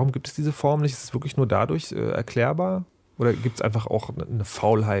 Warum gibt es diese Form nicht? Ist es wirklich nur dadurch erklärbar? Oder gibt es einfach auch eine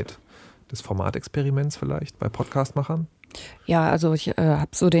Faulheit des Formatexperiments vielleicht bei Podcastmachern? Ja, also ich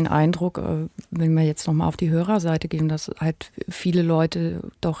habe so den Eindruck, wenn wir jetzt nochmal auf die Hörerseite gehen, dass halt viele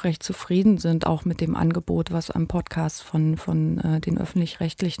Leute doch recht zufrieden sind, auch mit dem Angebot, was am Podcast von den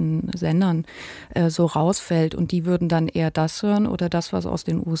öffentlich-rechtlichen Sendern so rausfällt. Und die würden dann eher das hören oder das, was aus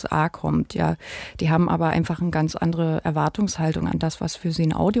den USA kommt. Ja, die haben aber einfach eine ganz andere Erwartungshaltung an das, was für sie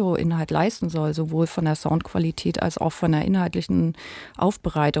ein Audioinhalt leisten soll, sowohl von der Soundqualität als auch von der inhaltlichen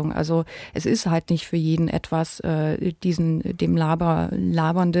Aufbereitung. Also es ist halt nicht für jeden etwas, dem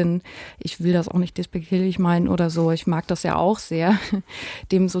Labernden, ich will das auch nicht despektierlich meinen oder so, ich mag das ja auch sehr,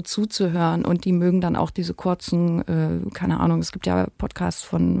 dem so zuzuhören und die mögen dann auch diese kurzen, keine Ahnung, es gibt ja Podcasts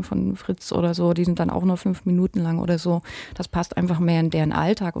von Fritz oder so, die sind dann auch nur 5 Minuten lang oder so, das passt einfach mehr in deren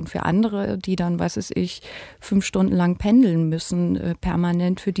Alltag und für andere, die dann, 5 Stunden lang pendeln müssen,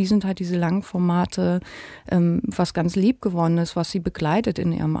 permanent, für die sind halt diese langen Formate was ganz liebgewonnenes, was sie begleitet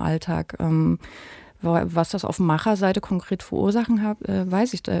in ihrem Alltag. Was das auf Macherseite konkret für Ursachen hat,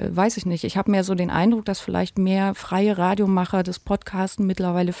 weiß ich nicht. Ich habe mehr so den Eindruck, dass vielleicht mehr freie Radiomacher das Podcasten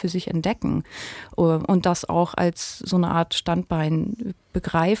mittlerweile für sich entdecken und das auch als so eine Art Standbein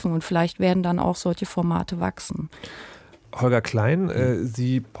begreifen und vielleicht werden dann auch solche Formate wachsen. Holger Klein,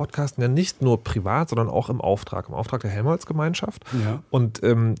 Sie podcasten ja nicht nur privat, sondern auch im Auftrag der Helmholtz-Gemeinschaft. Ja. Und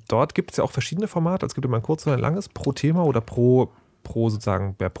dort gibt es ja auch verschiedene Formate. Es gibt immer ein kurzes und ein langes pro Thema oder pro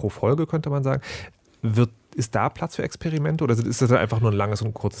sozusagen, pro Folge könnte man sagen. Wird Ist da Platz für Experimente oder ist das einfach nur ein langes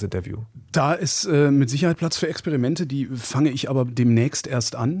und kurzes Interview? Da ist mit Sicherheit Platz für Experimente, die fange ich aber demnächst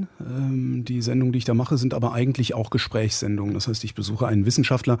erst an. Die Sendungen, die ich da mache, sind aber eigentlich auch Gesprächssendungen. Das heißt, ich besuche einen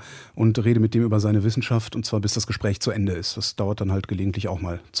Wissenschaftler und rede mit dem über seine Wissenschaft und zwar bis das Gespräch zu Ende ist. Das dauert dann halt gelegentlich auch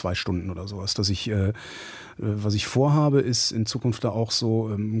mal 2 Stunden oder sowas. Was ich vorhabe, ist in Zukunft da auch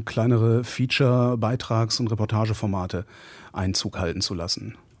so kleinere Feature-, Beitrags- und Reportageformate Einzug halten zu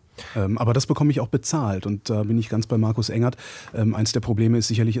lassen. Aber das bekomme ich auch bezahlt und da bin ich ganz bei Markus Engert. Eins der Probleme ist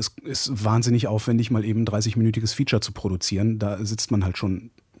sicherlich, es ist wahnsinnig aufwendig, mal eben 30-minütiges Feature zu produzieren. Da sitzt man halt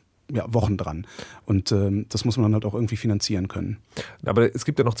schon Wochen dran und das muss man dann halt auch irgendwie finanzieren können. Aber es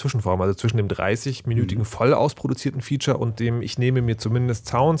gibt ja noch Zwischenformen, also zwischen dem 30-minütigen voll ausproduzierten Feature und dem, ich nehme mir zumindest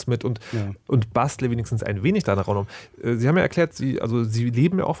Sounds mit und bastle wenigstens ein wenig da daran um. Sie haben ja erklärt, Sie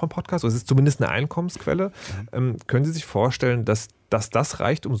leben ja auch vom Podcast, also es ist zumindest eine Einkommensquelle. Können Sie sich vorstellen, dass das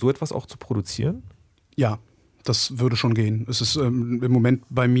reicht, um so etwas auch zu produzieren? Ja, das würde schon gehen. Es ist im Moment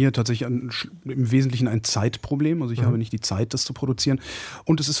bei mir tatsächlich im Wesentlichen ein Zeitproblem. Also ich habe nicht die Zeit, das zu produzieren.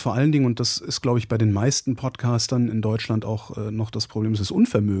 Und es ist vor allen Dingen, und das ist, glaube ich, bei den meisten Podcastern in Deutschland auch noch das Problem, es ist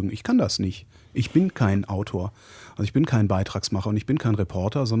Unvermögen. Ich kann das nicht. Ich bin kein Autor. Also ich bin kein Beitragsmacher und ich bin kein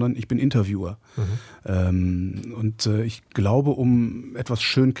Reporter, sondern ich bin Interviewer. Ich glaube, um etwas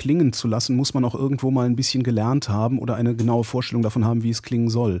schön klingen zu lassen, muss man auch irgendwo mal ein bisschen gelernt haben oder eine genaue Vorstellung davon haben, wie es klingen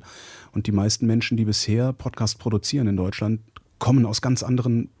soll. Und die meisten Menschen, die bisher Podcast produzieren in Deutschland, kommen aus ganz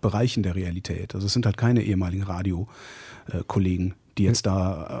anderen Bereichen der Realität. Also es sind halt keine ehemaligen Radiokollegen, die jetzt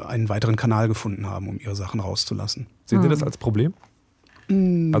da einen weiteren Kanal gefunden haben, um ihre Sachen rauszulassen. Sehen Sie das als Problem?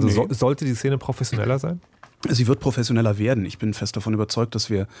 Also sollte die Szene professioneller sein? Sie wird professioneller werden. Ich bin fest davon überzeugt, dass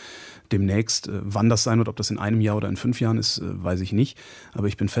wir demnächst, wann das sein wird, ob das in einem Jahr oder in 5 Jahren ist, weiß ich nicht. Aber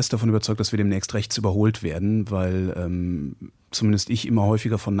ich bin fest davon überzeugt, dass wir demnächst rechts überholt werden, weil zumindest ich immer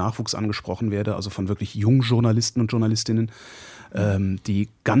häufiger von Nachwuchs angesprochen werde, also von wirklich jungen Journalisten und Journalistinnen, die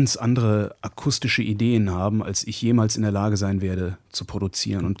ganz andere akustische Ideen haben, als ich jemals in der Lage sein werde zu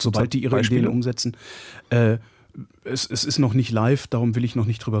produzieren. Und sobald die ihre Ideen umsetzen, es ist noch nicht live, darum will ich noch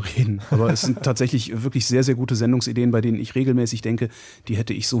nicht drüber reden. Aber es sind tatsächlich wirklich sehr, sehr gute Sendungsideen, bei denen ich regelmäßig denke, die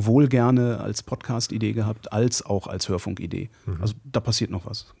hätte ich sowohl gerne als Podcast-Idee gehabt, als auch als Hörfunkidee. Also da passiert noch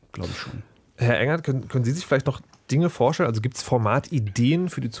was, glaube ich schon. Herr Engert, können Sie sich vielleicht noch Dinge vorstellen? Also gibt es Formatideen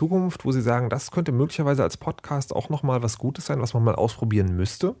für die Zukunft, wo Sie sagen, das könnte möglicherweise als Podcast auch nochmal was Gutes sein, was man mal ausprobieren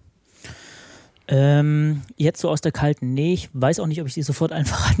müsste? Jetzt so aus der kalten, nee, ich weiß auch nicht, ob ich die sofort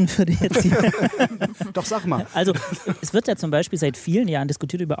einverraten würde jetzt hier. Doch, sag mal. Also es wird ja zum Beispiel seit vielen Jahren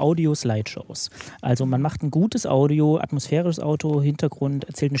diskutiert über Audio-Slideshows. Also man macht ein gutes Audio, atmosphärisches Audio, Hintergrund,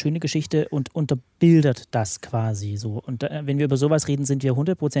 erzählt eine schöne Geschichte und unterbildert das quasi so. Und wenn wir über sowas reden, sind wir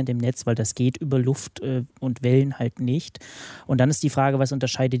 100% im Netz, weil das geht über Luft und Wellen halt nicht. Und dann ist die Frage, was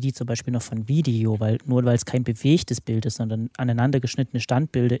unterscheidet die zum Beispiel noch von Video? Weil es kein bewegtes Bild ist, sondern aneinander geschnittene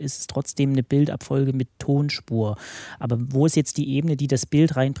Standbilder, ist es trotzdem eine Bildabfolge mit Tonspur. Aber wo ist jetzt die Ebene, die das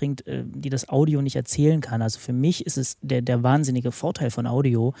Bild reinbringt, die das Audio nicht erzählen kann? Also für mich ist es der wahnsinnige Vorteil von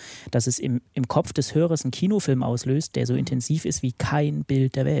Audio, dass es im Kopf des Hörers einen Kinofilm auslöst, der so intensiv ist wie kein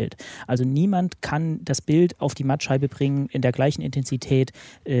Bild der Welt. Also niemand kann das Bild auf die Mattscheibe bringen in der gleichen Intensität,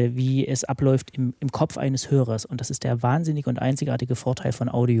 wie es abläuft im Kopf eines Hörers. Und das ist der wahnsinnige und einzigartige Vorteil von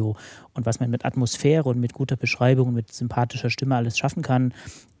Audio. Und was man mit Atmosphäre und mit guter Beschreibung und mit sympathischer Stimme alles schaffen kann,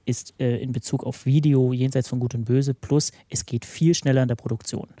 ist in Bezug auf Video jenseits von Gut und Böse, plus es geht viel schneller in der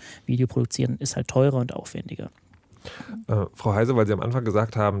Produktion. Video produzieren ist halt teurer und aufwendiger. Frau Heise, weil Sie am Anfang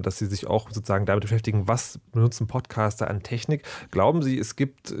gesagt haben, dass Sie sich auch sozusagen damit beschäftigen, was benutzen Podcaster an Technik. Glauben Sie, es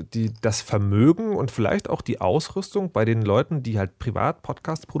gibt das Vermögen und vielleicht auch die Ausrüstung bei den Leuten, die halt privat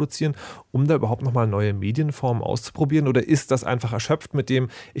Podcasts produzieren, um da überhaupt nochmal neue Medienformen auszuprobieren? Oder ist das einfach erschöpft mit dem,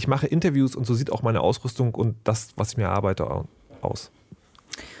 ich mache Interviews und so sieht auch meine Ausrüstung und das, was ich mir arbeite, aus?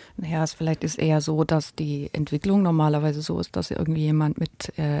 Naja, es vielleicht ist eher so, dass die Entwicklung normalerweise so ist, dass irgendwie jemand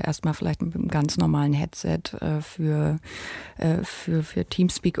mit erstmal vielleicht mit einem ganz normalen Headset für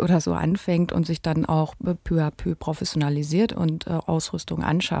Teamspeak oder so anfängt und sich dann auch peu à peu professionalisiert und Ausrüstung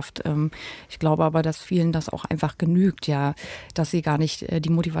anschafft. Ich glaube aber, dass vielen das auch einfach genügt, ja, dass sie gar nicht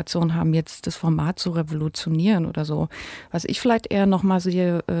die Motivation haben, jetzt das Format zu revolutionieren oder so. Was ich vielleicht eher nochmal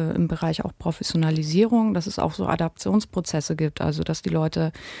sehe im Bereich auch Professionalisierung, dass es auch so Adaptionsprozesse gibt, also dass die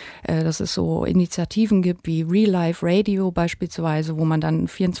Leute dass es so Initiativen gibt wie Real Life Radio beispielsweise, wo man dann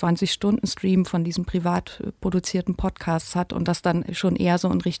 24-Stunden-Stream von diesen privat produzierten Podcasts hat und das dann schon eher so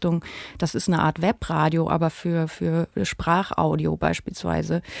in Richtung, das ist eine Art Webradio, aber für Sprachaudio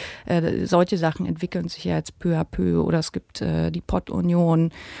beispielsweise. Solche Sachen entwickeln sich ja jetzt peu à peu, oder es gibt die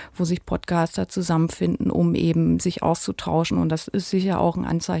Pod-Union, wo sich Podcaster zusammenfinden, um eben sich auszutauschen, und das ist sicher auch ein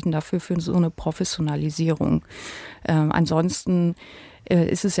Anzeichen dafür für so eine Professionalisierung. Ansonsten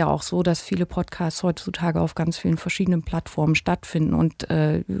ist es ja auch so, dass viele Podcasts heutzutage auf ganz vielen verschiedenen Plattformen stattfinden und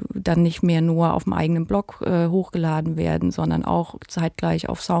dann nicht mehr nur auf dem eigenen Blog hochgeladen werden, sondern auch zeitgleich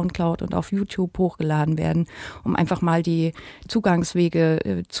auf Soundcloud und auf YouTube hochgeladen werden, um einfach mal die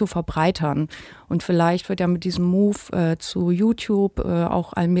Zugangswege zu verbreitern. Und vielleicht wird ja mit diesem Move zu YouTube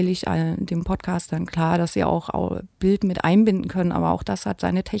auch allmählich dem Podcastern klar, dass sie auch Bild mit einbinden können, aber auch das hat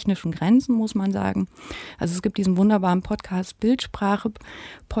seine technischen Grenzen, muss man sagen. Also es gibt diesen wunderbaren Podcast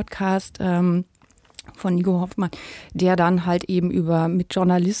Bildsprache-Podcast von Nico Hoffmann, der dann halt eben mit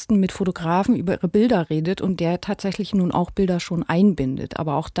Journalisten, mit Fotografen über ihre Bilder redet und der tatsächlich nun auch Bilder schon einbindet.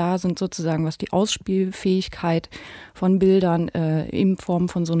 Aber auch da sind sozusagen, was die Ausspielfähigkeit von Bildern in Form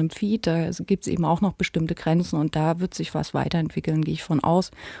von so einem Feed, da gibt es eben auch noch bestimmte Grenzen und da wird sich was weiterentwickeln, gehe ich von aus.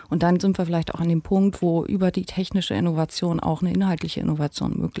 Und dann sind wir vielleicht auch an dem Punkt, wo über die technische Innovation auch eine inhaltliche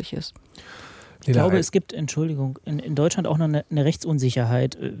Innovation möglich ist. Ich glaube, es gibt, Entschuldigung, in Deutschland auch noch eine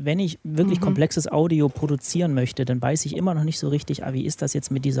Rechtsunsicherheit. Wenn ich wirklich komplexes Audio produzieren möchte, dann weiß ich immer noch nicht so richtig, wie ist das jetzt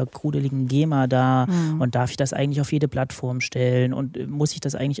mit dieser krudeligen GEMA da und darf ich das eigentlich auf jede Plattform stellen und muss ich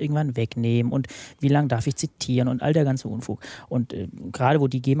das eigentlich irgendwann wegnehmen und wie lange darf ich zitieren und all der ganze Unfug. Und gerade wo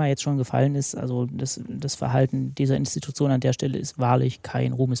die GEMA jetzt schon gefallen ist, also das Verhalten dieser Institution an der Stelle ist wahrlich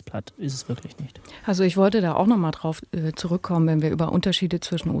kein Ruhmesblatt, ist es wirklich nicht. Also ich wollte da auch nochmal drauf zurückkommen, wenn wir über Unterschiede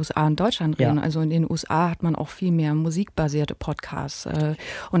zwischen USA und Deutschland reden. Ja. Also in den USA hat man auch viel mehr musikbasierte Podcasts.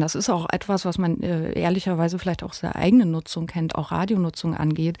 Und das ist auch etwas, was man ehrlicherweise vielleicht auch aus der eigenen Nutzung kennt, auch Radionutzung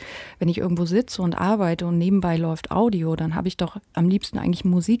angeht. Wenn ich irgendwo sitze und arbeite und nebenbei läuft Audio, dann habe ich doch am liebsten eigentlich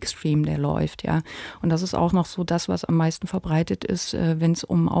einen Musikstream, der läuft. Ja. Und das ist auch noch so das, was am meisten verbreitet ist, wenn es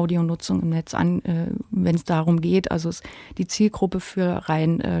um Audionutzung im Netz wenn es darum geht. Also die Zielgruppe für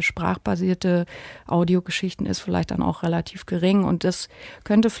rein sprachbasierte Audiogeschichten ist vielleicht dann auch relativ gering. Und das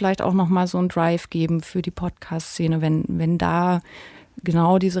könnte vielleicht auch nochmal so ein Drive geben für die Podcast-Szene, wenn da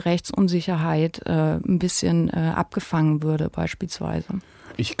genau diese Rechtsunsicherheit ein bisschen abgefangen würde beispielsweise.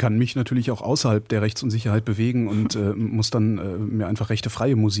 Ich kann mich natürlich auch außerhalb der Rechtsunsicherheit bewegen und muss dann mir einfach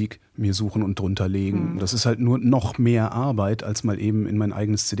rechtefreie Musik mir suchen und drunter legen. Das ist halt nur noch mehr Arbeit, als mal eben in mein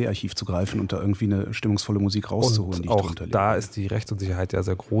eigenes CD-Archiv zu greifen und da irgendwie eine stimmungsvolle Musik rauszuholen, und die ich auch drunter lege. Da ist die Rechtsunsicherheit ja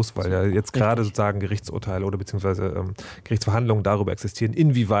sehr groß, weil ja jetzt gerade sozusagen Gerichtsurteile oder beziehungsweise Gerichtsverhandlungen darüber existieren,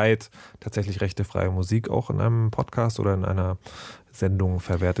 inwieweit tatsächlich rechtefreie Musik auch in einem Podcast oder in einer Sendung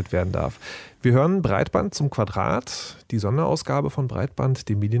verwertet werden darf. Wir hören Breitband zum Quadrat, die Sonderausgabe von Breitband,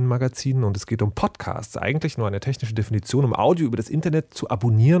 dem Medienmagazin, und es geht um Podcasts. Eigentlich nur eine technische Definition, um Audio über das Internet zu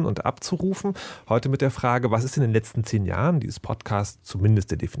abonnieren und abzurufen. Heute mit der Frage, was ist in den letzten 10 Jahren, die es Podcast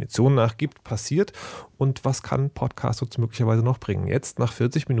zumindest der Definition nach gibt, passiert und was kann Podcast uns möglicherweise noch bringen? Jetzt, nach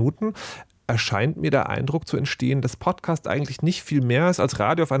 40 Minuten, erscheint mir der Eindruck zu entstehen, dass Podcast eigentlich nicht viel mehr ist als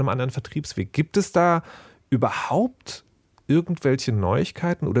Radio auf einem anderen Vertriebsweg. Gibt es da überhaupt irgendwelche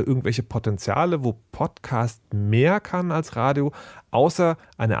Neuigkeiten oder irgendwelche Potenziale, wo Podcast mehr kann als Radio, außer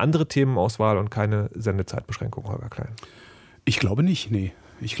eine andere Themenauswahl und keine Sendezeitbeschränkung, Holger Klein? Ich glaube nicht, nee.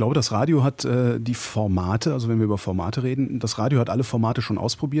 Ich glaube, das Radio hat die Formate, also wenn wir über Formate reden, das Radio hat alle Formate schon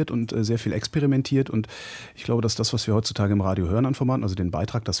ausprobiert und sehr viel experimentiert und ich glaube, dass das, was wir heutzutage im Radio hören an Formaten, also den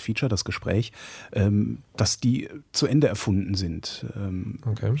Beitrag, das Feature, das Gespräch, dass die zu Ende erfunden sind.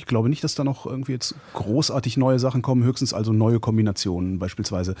 Okay. Ich glaube nicht, dass da noch irgendwie jetzt großartig neue Sachen kommen, höchstens also neue Kombinationen,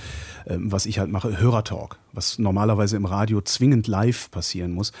 beispielsweise, was ich halt mache, Hörertalk, was normalerweise im Radio zwingend live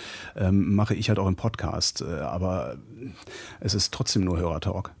passieren muss, mache ich halt auch im Podcast, aber es ist trotzdem nur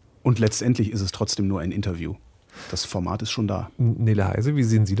Hörertalk. Und letztendlich ist es trotzdem nur ein Interview. Das Format ist schon da. Nele Heise, wie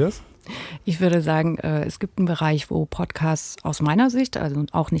sehen Sie das? Ich würde sagen, es gibt einen Bereich, wo Podcasts aus meiner Sicht, also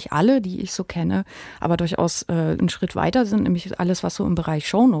auch nicht alle, die ich so kenne, aber durchaus einen Schritt weiter sind, nämlich alles, was so im Bereich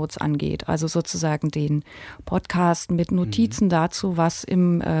Shownotes angeht. Also sozusagen den Podcast mit Notizen dazu, was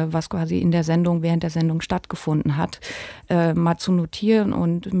quasi in der Sendung, während der Sendung stattgefunden hat, mal zu notieren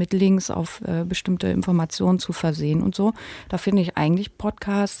und mit Links auf bestimmte Informationen zu versehen und so. Da finde ich eigentlich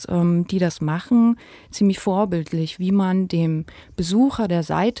Podcasts, die das machen, ziemlich vorbildlich, wie man dem Besucher der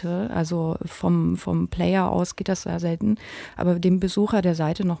Seite Also vom Player aus geht das sehr selten, aber dem Besucher der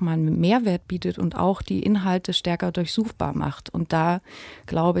Seite nochmal einen Mehrwert bietet und auch die Inhalte stärker durchsuchbar macht. Und da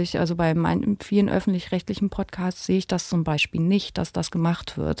glaube ich, also bei meinen vielen öffentlich-rechtlichen Podcasts sehe ich das zum Beispiel nicht, dass das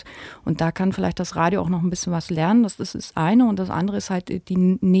gemacht wird. Und da kann vielleicht das Radio auch noch ein bisschen was lernen. Das ist das eine, und das andere ist halt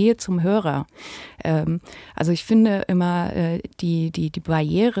die Nähe zum Hörer. Also ich finde immer, die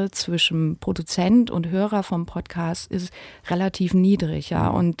Barriere zwischen Produzent und Hörer vom Podcast ist relativ niedrig, ja,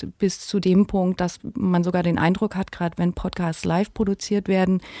 und bis zu dem Punkt, dass man sogar den Eindruck hat, gerade wenn Podcasts live produziert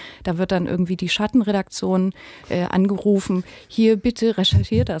werden, da wird dann irgendwie die Schattenredaktion angerufen, hier bitte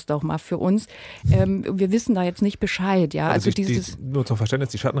recherchiert das doch mal für uns. Wir wissen da jetzt nicht Bescheid, ja. Also nur zum Verständnis,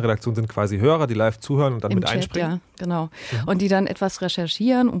 die Schattenredaktion sind quasi Hörer, die live zuhören und dann mit Chat einspringen. Ja, genau. Und die dann etwas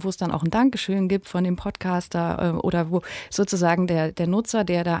recherchieren und wo es dann auch ein Dankeschön gibt von dem Podcaster oder wo sozusagen der Nutzer,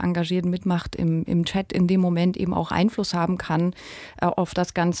 der da engagiert mitmacht im Chat, in dem Moment eben auch Einfluss haben kann auf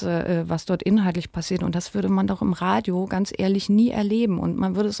das Ganze, was dort inhaltlich passiert. Und das würde man doch im Radio ganz ehrlich nie erleben. Und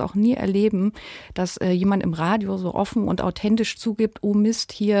man würde es auch nie erleben, dass jemand im Radio so offen und authentisch zugibt, oh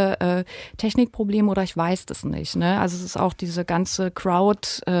Mist, hier Technikprobleme oder ich weiß das nicht. Ne? Also es ist auch diese ganze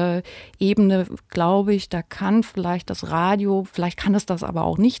Crowd-Ebene, glaube ich, da kann vielleicht das Radio, vielleicht kann es das aber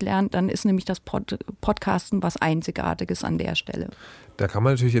auch nicht lernen, dann ist nämlich das Podcasten was Einzigartiges an der Stelle. Da kann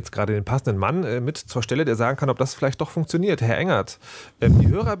man natürlich jetzt gerade den passenden Mann mit zur Stelle, der sagen kann, ob das vielleicht doch funktioniert. Herr Engert, die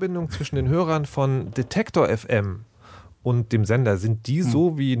Hörerbindung zwischen den Hörern von Detektor FM und dem Sender, sind die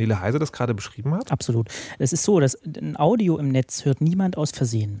so, wie Nele Heise das gerade beschrieben hat? Absolut. Es ist so, dass ein Audio im Netz hört niemand aus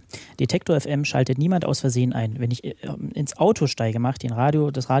Versehen. Detektor FM schaltet niemand aus Versehen ein. Wenn ich ins Auto steige, mache ich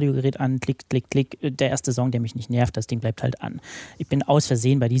das Radiogerät an, klick, klick, klick, der erste Song, der mich nicht nervt, das Ding bleibt halt an. Ich bin aus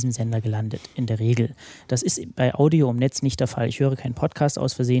Versehen bei diesem Sender gelandet, in der Regel. Das ist bei Audio im Netz nicht der Fall. Ich höre keinen Podcast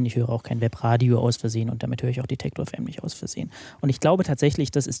aus Versehen, ich höre auch kein Webradio aus Versehen und damit höre ich auch Detektor FM nicht aus Versehen. Und ich glaube tatsächlich,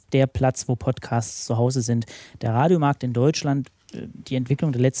 das ist der Platz, wo Podcasts zu Hause sind. Der Radiomarkt in Deutschland, die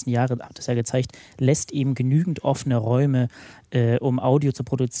Entwicklung der letzten Jahre hat das ja gezeigt, lässt eben genügend offene Räume, um Audio zu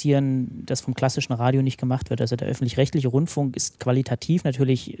produzieren, das vom klassischen Radio nicht gemacht wird. Also der öffentlich-rechtliche Rundfunk ist qualitativ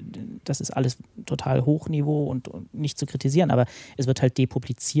natürlich, das ist alles total Hochniveau und nicht zu kritisieren, aber es wird halt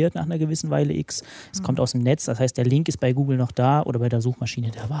depubliziert nach einer gewissen Weile X. Es kommt aus dem Netz, das heißt, der Link ist bei Google noch da oder bei der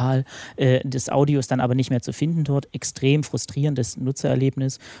Suchmaschine der Wahl. Das Audio ist dann aber nicht mehr zu finden dort. Extrem frustrierendes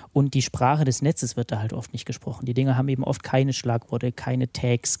Nutzererlebnis und die Sprache des Netzes wird da halt oft nicht gesprochen. Die Dinge haben eben oft keine Schlagworte, keine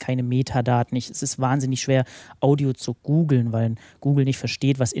Tags, keine Metadaten. Es ist wahnsinnig schwer, Audio zu googeln, weil Google nicht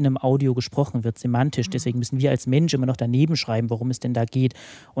versteht, was in einem Audio gesprochen wird, semantisch. Deswegen müssen wir als Mensch immer noch daneben schreiben, worum es denn da geht.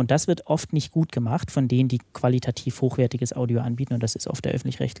 Und das wird oft nicht gut gemacht von denen, die qualitativ hochwertiges Audio anbieten. Und das ist oft der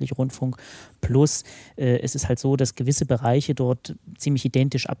öffentlich-rechtliche Rundfunk. Plus es ist halt so, dass gewisse Bereiche dort ziemlich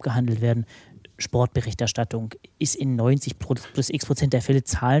identisch abgehandelt werden. Sportberichterstattung ist in 90 plus x% der Fälle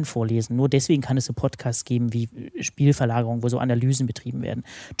Zahlen vorlesen. Nur deswegen kann es so Podcasts geben wie Spielverlagerung, wo so Analysen betrieben werden.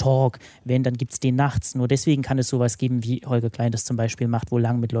 Talk, dann gibt es den nachts. Nur deswegen kann es sowas geben, wie Holger Klein das zum Beispiel macht, wo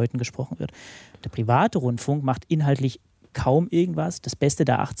lang mit Leuten gesprochen wird. Der private Rundfunk macht inhaltlich kaum irgendwas. Das Beste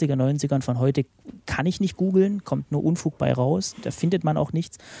der 80er, 90ern von heute kann ich nicht googeln, kommt nur Unfug bei raus, da findet man auch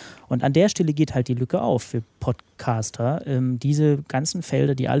nichts. Und an der Stelle geht halt die Lücke auf für Podcaster, diese ganzen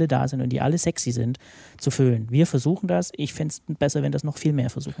Felder, die alle da sind und die alle sexy sind, zu füllen. Wir versuchen das. Ich fände es besser, wenn das noch viel mehr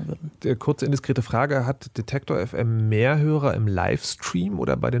versuchen würden. Kurze indiskrete Frage, hat Detektor FM mehr Hörer im Livestream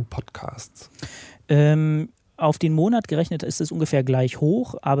oder bei den Podcasts? Auf den Monat gerechnet ist es ungefähr gleich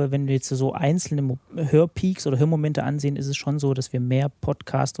hoch, aber wenn wir jetzt so einzelne Hörpeaks oder Hörmomente ansehen, ist es schon so, dass wir mehr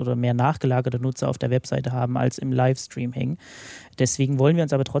Podcast oder mehr nachgelagerte Nutzer auf der Webseite haben, als im Livestream hängen. Deswegen wollen wir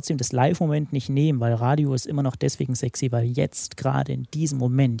uns aber trotzdem das Live-Moment nicht nehmen, weil Radio ist immer noch deswegen sexy, weil jetzt gerade in diesem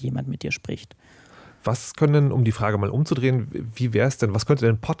Moment jemand mit dir spricht. Was können, um die Frage mal umzudrehen, wie wäre es denn, was könnte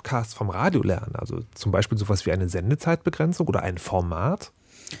denn Podcast vom Radio lernen? Also zum Beispiel sowas wie eine Sendezeitbegrenzung oder ein Format?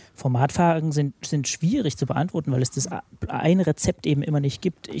 Formatfragen sind schwierig zu beantworten, weil es das eine Rezept eben immer nicht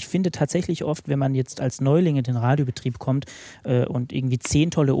gibt. Ich finde tatsächlich oft, wenn man jetzt als Neuling in den Radiobetrieb kommt und irgendwie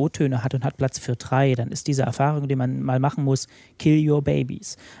 10 tolle O-Töne hat und hat Platz für 3, dann ist diese Erfahrung, die man mal machen muss, kill your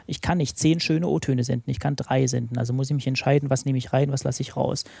babies. Ich kann nicht 10 schöne O-Töne senden, ich kann 3 senden. Also muss ich mich entscheiden, was nehme ich rein, was lasse ich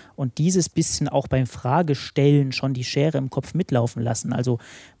raus. Und dieses bisschen auch beim Fragestellen schon die Schere im Kopf mitlaufen lassen. Also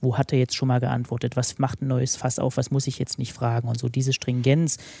wo hat er jetzt schon mal geantwortet? Was macht ein neues Fass auf? Was muss ich jetzt nicht fragen? Und so diese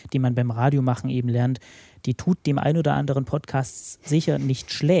Stringenz, die man beim Radio machen eben lernt, Die tut dem ein oder anderen Podcast sicher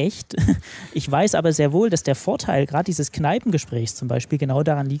nicht schlecht. Ich weiß aber sehr wohl, dass der Vorteil gerade dieses Kneipengesprächs zum Beispiel genau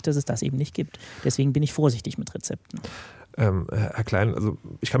daran liegt, dass es das eben nicht gibt. Deswegen bin ich vorsichtig mit Rezepten. Herr Klein, also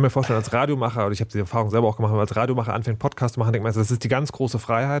ich kann mir vorstellen, als Radiomacher, oder ich habe die Erfahrung selber auch gemacht, wenn man als Radiomacher anfängt, Podcast zu machen, denkt man, das ist die ganz große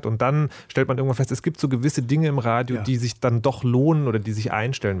Freiheit und dann stellt man irgendwann fest, es gibt so gewisse Dinge im Radio, die sich dann doch lohnen oder die sich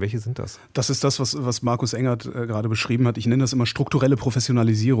einstellen. Welche sind das? Das ist das, was Markus Engert gerade beschrieben hat. Ich nenne das immer strukturelle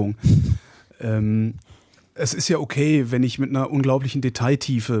Professionalisierung. Es ist ja okay, wenn ich mit einer unglaublichen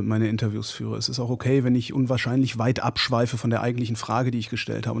Detailtiefe meine Interviews führe. Es ist auch okay, wenn ich unwahrscheinlich weit abschweife von der eigentlichen Frage, die ich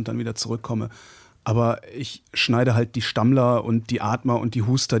gestellt habe und dann wieder zurückkomme. Aber ich schneide halt die Stammler und die Atmer und die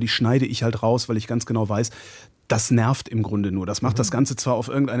Huster, die schneide ich halt raus, weil ich ganz genau weiß, das nervt im Grunde nur. Das macht das Ganze zwar auf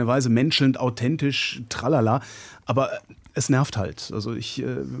irgendeine Weise menschelnd, authentisch, tralala, aber es nervt halt. Also ich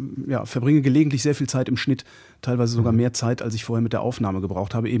verbringe gelegentlich sehr viel Zeit im Schnitt, teilweise sogar mehr Zeit, als ich vorher mit der Aufnahme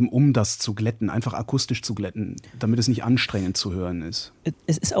gebraucht habe, eben um das zu glätten, einfach akustisch zu glätten, damit es nicht anstrengend zu hören ist.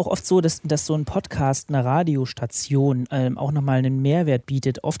 Es ist auch oft so, dass so ein Podcast, eine Radiostation auch nochmal einen Mehrwert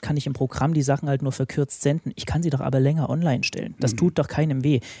bietet. Oft kann ich im Programm die Sachen halt nur verkürzt senden. Ich kann sie doch aber länger online stellen. Das tut doch keinem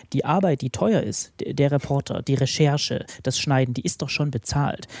weh. Die Arbeit, die teuer ist, der Reporter, die Recherche, das Schneiden, die ist doch schon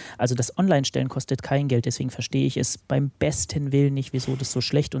bezahlt. Also das Online-Stellen kostet kein Geld. Deswegen verstehe ich es beim besten Willen nicht, wieso das so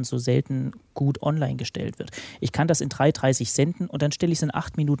schlecht und so selten gut online gestellt wird. Ich kann das in 3:30 senden und dann stelle ich es in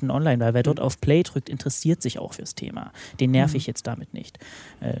 8 Minuten online, weil wer dort auf Play drückt, interessiert sich auch fürs Thema. Den nerv ich jetzt damit nicht.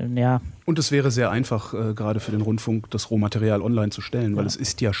 Und es wäre sehr einfach, gerade für den Rundfunk, das Rohmaterial online zu stellen, weil es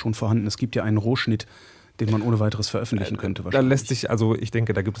ist ja schon vorhanden. Es gibt ja einen Rohschnitt, den man ohne weiteres veröffentlichen könnte. Da lässt sich, also ich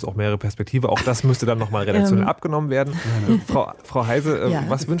denke, da gibt es auch mehrere Perspektiven. Auch das müsste dann nochmal redaktionell abgenommen werden. Frau Heise,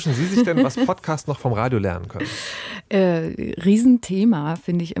 was wünschen Sie sich denn, was Podcasts noch vom Radio lernen können? Riesenthema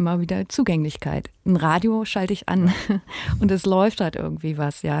finde ich immer wieder Zugänglichkeit. Ein Radio schalte ich an und es läuft halt irgendwie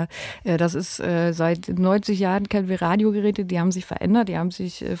was, ja. Das ist seit 90 Jahren kennen wir Radiogeräte, die haben sich verändert, die haben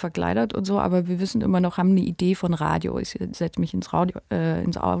sich verkleinert und so, aber wir wissen immer noch, haben eine Idee von Radio. Ich setze mich ins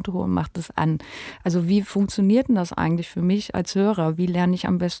Auto und mache das an. Also wie funktioniert denn das eigentlich für mich als Hörer? Wie lerne ich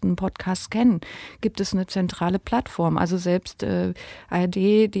am besten einen Podcast kennen? Gibt es eine zentrale Plattform? Also selbst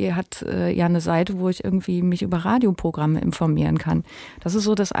ARD, die hat ja eine Seite, wo ich irgendwie mich über Radioprogramme informieren kann. Das ist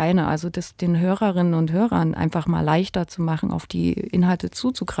so das eine, also das den Hörerinnen und Hörern einfach mal leichter zu machen, auf die Inhalte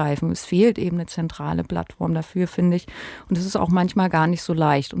zuzugreifen. Es fehlt eben eine zentrale Plattform dafür, finde ich. Und es ist auch manchmal gar nicht so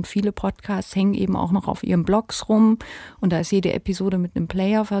leicht. Und viele Podcasts hängen eben auch noch auf ihren Blogs rum. Und da ist jede Episode mit einem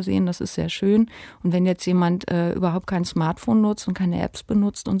Player versehen. Das ist sehr schön. Und wenn jetzt jemand überhaupt kein Smartphone nutzt und keine Apps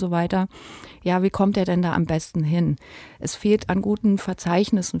benutzt und so weiter, ja, wie kommt er denn da am besten hin? Es fehlt an guten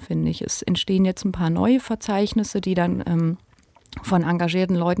Verzeichnissen, finde ich. Es entstehen jetzt ein paar neue Verzeichnisse, die dann von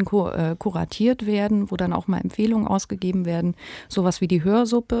engagierten Leuten kuratiert werden, wo dann auch mal Empfehlungen ausgegeben werden. Sowas wie die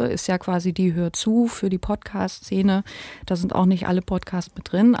Hörsuppe ist ja quasi die Hörzu für die Podcast-Szene. Da sind auch nicht alle Podcasts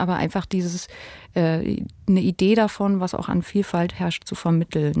mit drin, aber einfach dieses eine Idee davon, was auch an Vielfalt herrscht, zu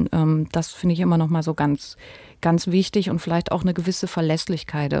vermitteln. Das finde ich immer noch mal so ganz wichtig und vielleicht auch eine gewisse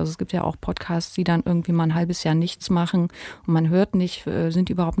Verlässlichkeit. Also es gibt ja auch Podcasts, die dann irgendwie mal ein halbes Jahr nichts machen und man hört nicht, sind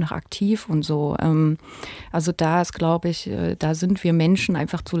die überhaupt noch aktiv und so. Also da ist, glaube ich, da sind wir Menschen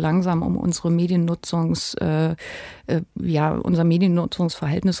einfach zu langsam, um unser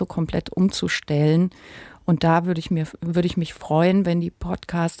Mediennutzungsverhältnis so komplett umzustellen. Und da würde ich mich freuen, wenn die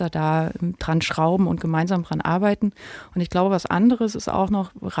Podcaster da dran schrauben und gemeinsam dran arbeiten. Und ich glaube, was anderes ist auch noch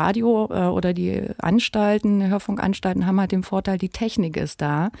Radio oder die Anstalten, Hörfunkanstalten haben halt den Vorteil, die Technik ist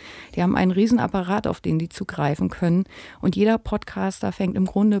da. Die haben einen Riesenapparat, auf den die zugreifen können. Und jeder Podcaster fängt im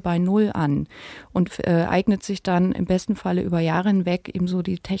Grunde bei Null an und eignet sich dann im besten Falle über Jahre hinweg eben so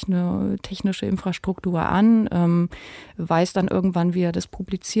die technische Infrastruktur an, weiß dann irgendwann, wie er das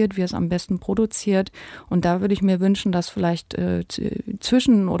publiziert, wie er es am besten produziert. Und da würde ich mir wünschen, dass vielleicht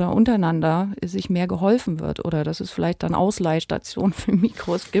zwischen oder untereinander sich mehr geholfen wird oder dass es vielleicht dann Ausleihstationen für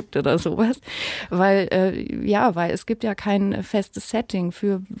Mikros gibt oder sowas. Weil es gibt ja kein festes Setting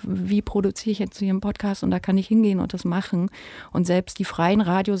für, wie produziere ich jetzt hier einen Podcast und da kann ich hingehen und das machen. Und selbst die freien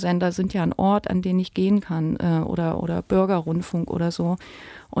Radiosender sind ja ein Ort, an den ich gehen kann oder Bürgerrundfunk oder so.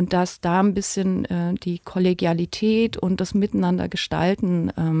 Und dass da ein bisschen die Kollegialität und das Miteinander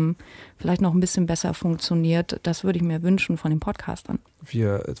gestalten vielleicht noch ein bisschen besser funktioniert, das würde ich mir wünschen von den Podcastern.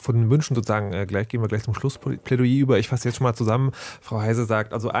 von den Wünschen sozusagen, gehen wir gleich zum Schlussplädoyer über. Ich fasse jetzt schon mal zusammen. Frau Heise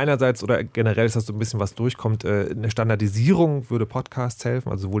sagt, also einerseits oder generell ist das so ein bisschen, was durchkommt, eine Standardisierung würde Podcasts helfen,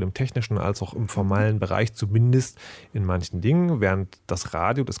 also sowohl im technischen als auch im formalen Bereich, zumindest in manchen Dingen, während das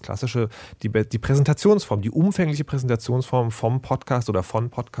Radio, das klassische, die Präsentationsform, die umfängliche Präsentationsform vom Podcast oder von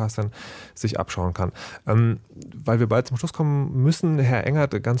Podcastern sich abschauen kann. Weil wir bald zum Schluss kommen müssen, Herr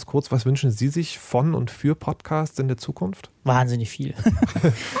Engert, ganz kurz, was wünschen Sie sich von und für Podcasts in der Zukunft? Wahnsinnig viel.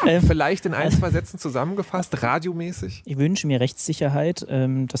 Vielleicht in 1-2 Sätzen zusammengefasst, radiomäßig? Ich wünsche mir Rechtssicherheit,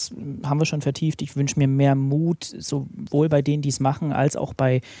 das haben wir schon vertieft. Ich wünsche mir mehr Mut, sowohl bei denen, die es machen, als auch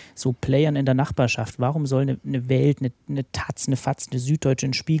bei so Playern in der Nachbarschaft. Warum soll eine Welt, eine Taz, eine Faz, eine Süddeutsche,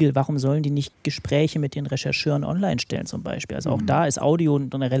 ein Spiegel, warum sollen die nicht Gespräche mit den Rechercheuren online stellen zum Beispiel? Also auch da ist Audio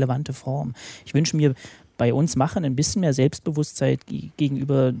eine relevante Form. Ich wünsche mir bei uns machen ein bisschen mehr Selbstbewusstsein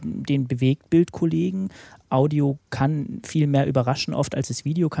gegenüber den Bewegtbildkollegen. Audio kann viel mehr überraschen oft, als es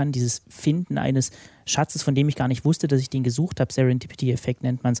Video kann. Dieses Finden eines Schatzes, von dem ich gar nicht wusste, dass ich den gesucht habe, Serendipity-Effekt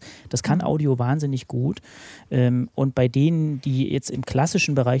nennt man es, das kann Audio wahnsinnig gut. Und bei denen, die jetzt im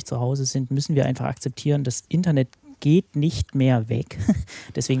klassischen Bereich zu Hause sind, müssen wir einfach akzeptieren, das Internet geht nicht mehr weg.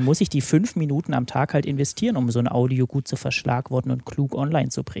 Deswegen muss ich die 5 Minuten am Tag halt investieren, um so ein Audio gut zu verschlagworten und klug online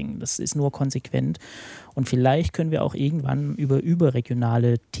zu bringen. Das ist nur konsequent. Und vielleicht können wir auch irgendwann über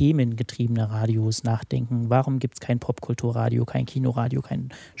überregionale themengetriebene Radios nachdenken. Warum gibt es kein Popkulturradio, kein Kinoradio, kein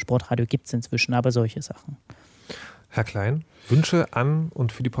Sportradio? Gibt es inzwischen, aber solche Sachen. Herr Klein, Wünsche an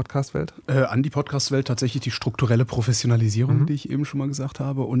und für die Podcast-Welt? An die Podcast-Welt tatsächlich die strukturelle Professionalisierung, die ich eben schon mal gesagt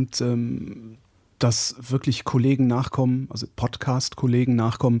habe, und dass wirklich Kollegen nachkommen, also Podcast-Kollegen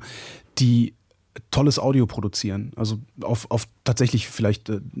nachkommen, die tolles Audio produzieren, also auf tatsächlich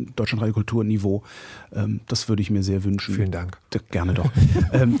vielleicht Deutschlandradio Kultur-Niveau. Das würde ich mir sehr wünschen. Vielen Dank. Gerne doch.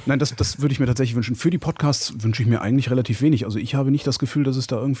 Nein, das würde ich mir tatsächlich wünschen. Für die Podcasts wünsche ich mir eigentlich relativ wenig. Also ich habe nicht das Gefühl, dass es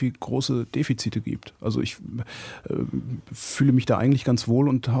da irgendwie große Defizite gibt. Also ich fühle mich da eigentlich ganz wohl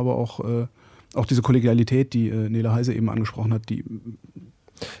und habe auch diese Kollegialität, die Nele Heise eben angesprochen hat, die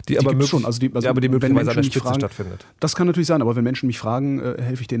aber schon, also die möglicherweise an der Spitze stattfindet. Das kann natürlich sein, aber wenn Menschen mich fragen,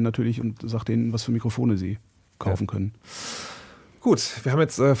 helfe ich denen natürlich und sage denen, was für Mikrofone sie kaufen können. Gut, wir haben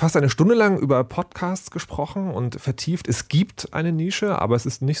jetzt fast eine Stunde lang über Podcasts gesprochen und vertieft. Es gibt eine Nische, aber es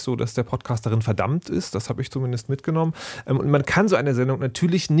ist nicht so, dass der Podcast darin verdammt ist. Das habe ich zumindest mitgenommen. Und man kann so eine Sendung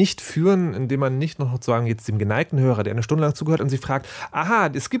natürlich nicht führen, indem man nicht noch sozusagen jetzt dem geneigten Hörer, der eine Stunde lang zugehört und sich fragt, aha,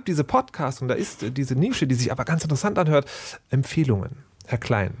 es gibt diese Podcasts und da ist diese Nische, die sich aber ganz interessant anhört. Empfehlungen. Herr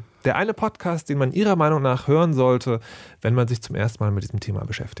Klein, der eine Podcast, den man Ihrer Meinung nach hören sollte, wenn man sich zum ersten Mal mit diesem Thema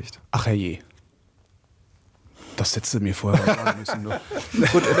beschäftigt? Ach herrje. Das hättest du mir vorher sagen müssen.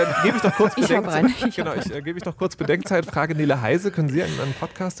 Gut, dann gebe ich doch kurz Bedenkzeit. Gebe ich doch kurz Bedenkzeit. Frage Nele Heise, können Sie einen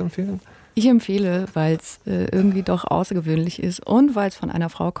Podcast empfehlen? Ich empfehle, weil es irgendwie doch außergewöhnlich ist und weil es von einer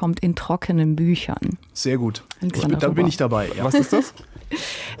Frau kommt, in trockenen Büchern. Sehr gut. Da bin ich dabei. Ja. Was ist das?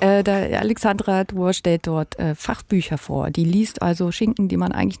 Alexandra Dwor stellt dort Fachbücher vor. Die liest also Schinken, die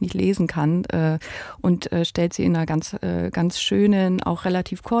man eigentlich nicht lesen kann, und stellt sie in einer ganz schönen, auch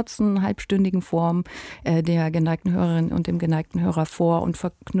relativ kurzen, halbstündigen Form der geneigten Hörerin und dem geneigten Hörer vor und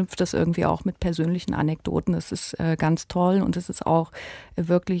verknüpft das irgendwie auch mit persönlichen Anekdoten. Das ist ganz toll und es ist auch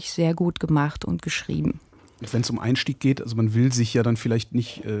wirklich sehr gut gemacht und geschrieben. Wenn es um Einstieg geht, also man will sich ja dann vielleicht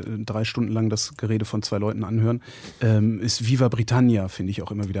nicht 3 Stunden lang das Gerede von 2 Leuten anhören, ist Viva Britannia, finde ich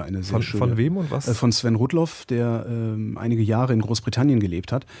auch immer wieder eine sehr schöne. Von wem und was? Von Sven Rudloff, der einige Jahre in Großbritannien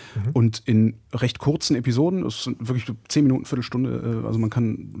gelebt hat und in recht kurzen Episoden, es sind wirklich 10 Minuten, Viertelstunde, also man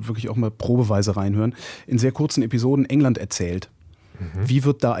kann wirklich auch mal probeweise reinhören, in sehr kurzen Episoden England erzählt. Wie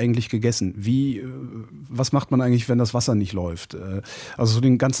wird da eigentlich gegessen? Was macht man eigentlich, wenn das Wasser nicht läuft? Also so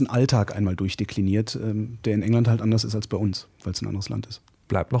den ganzen Alltag einmal durchdekliniert, der in England halt anders ist als bei uns, weil es ein anderes Land ist.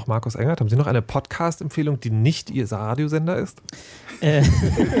 Bleibt noch Markus Engert. Haben Sie noch eine Podcast-Empfehlung, die nicht Ihr Radiosender ist?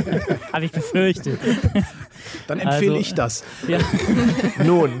 Habe ich befürchtet. Dann empfehle ich das. Ja.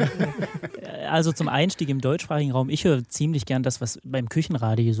 Nun. Also zum Einstieg im deutschsprachigen Raum, ich höre ziemlich gern das, was beim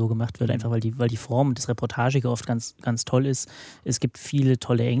Küchenradio so gemacht wird, einfach weil die Form und das Reportage oft ganz, ganz toll ist. Es gibt viele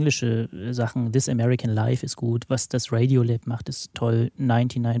tolle englische Sachen. This American Life ist gut. Was das Radiolab macht, ist toll.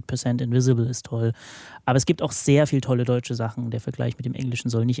 99% Invisible ist toll. Aber es gibt auch sehr viel tolle deutsche Sachen. Der Vergleich mit dem Englischen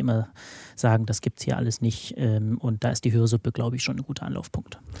soll nicht immer sagen, das gibt es hier alles nicht. Und da ist die Hörsuppe, glaube ich, schon ein guter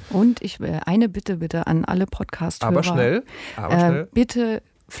Anlaufpunkt. Und ich will eine Bitte an alle Podcast-Hörer. Aber schnell. Bitte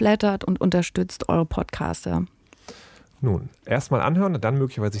flattert und unterstützt eure Podcaster. Nun, erstmal anhören und dann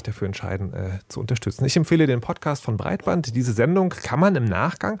möglicherweise sich dafür entscheiden, zu unterstützen. Ich empfehle den Podcast von Breitband. Diese Sendung kann man im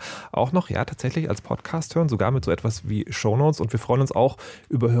Nachgang auch noch tatsächlich als Podcast hören, sogar mit so etwas wie Shownotes. Und wir freuen uns auch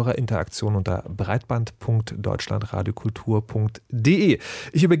über Hörerinteraktion unter breitband.deutschlandradiokultur.de.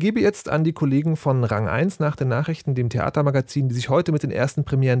 Ich übergebe jetzt an die Kollegen von Rang 1 nach den Nachrichten, dem Theatermagazin, die sich heute mit den ersten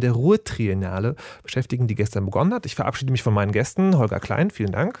Premieren der Ruhr-Triennale beschäftigen, die gestern begonnen hat. Ich verabschiede mich von meinen Gästen. Holger Klein,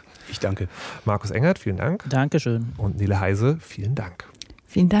 vielen Dank. Ich danke. Markus Engert, vielen Dank. Dankeschön. Und Nele Heise, vielen Dank.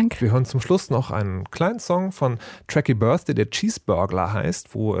 Vielen Dank. Wir hören zum Schluss noch einen kleinen Song von Tracky Birthday, der Cheeseburglar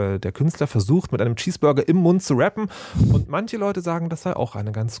heißt, wo der Künstler versucht, mit einem Cheeseburger im Mund zu rappen. Und manche Leute sagen, das sei auch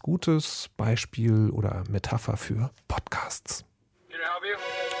ein ganz gutes Beispiel oder Metapher für Podcasts.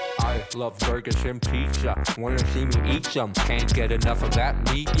 I love burgers and pizza. Wanna see me eat some? Can't get enough of that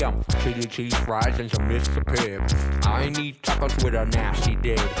medium. Chili cheese fries and some Mr. Pibb. I need tacos with a nasty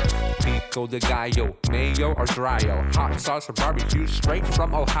dip. Pico de gallo, mayo or dryo. Hot sauce or barbecue straight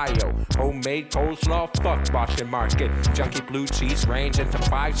from Ohio. Homemade coleslaw, fuck Boston Market. Junky blue cheese range into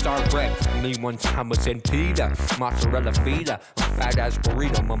 5-star bread. Me once hummus and pita. Mozzarella feta. A fat ass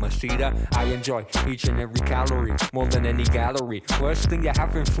burrito, mamacita. I enjoy each and every calorie more than any gallery. Worst thing you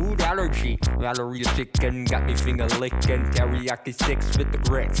have in food allergy. Valeria chicken got me finger licking. Teriyaki sticks with the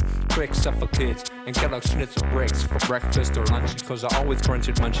grits. Tricks up for kids and Kellogg's schnitzel bricks for breakfast or lunch. Cause I always crunch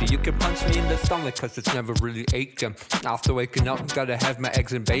it munchy. You can punch me in the stomach cause it's never really aching. After waking up, gotta have my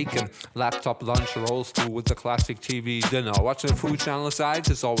eggs and bacon. Laptop lunch or old school with the classic TV dinner. Watching Food Channel sides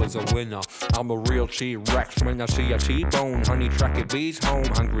is always a winner. I'm a real T-Rex when I see a T-bone. Honey track bees home,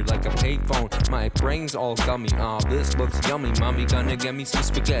 hungry like a payphone. My brain's all gummy. This looks yummy. Mommy gonna get me some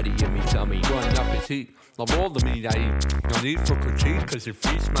spaghetti in me tummy. Bon appetit. Love all the meat I eat. No need for critique, cause it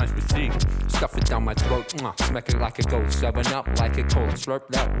feeds my physique. Stuff it down my throat, smack it like a goat. 7 up like a cold. Slurp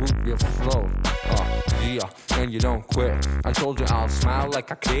that root beer flow. Yeah, and you don't quit. I told you I'll smile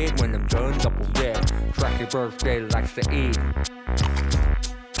like a kid when I'm done double dip. Tracky Birthday likes to eat.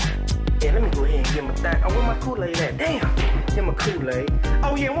 Yeah, let me go ahead and get my that. Oh, where my Kool-Aid at? Damn, get my Kool-Aid.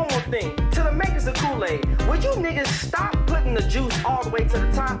 Oh yeah, one more thing. To the makers of Kool-Aid, would you niggas stop putting the juice all the way to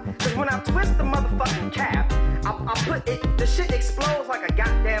the top? Cause when I twist the motherfucking cap, I put it, the shit explodes like a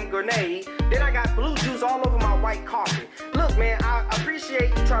goddamn grenade. Then I got blue juice all over my white carpet. Look, man, I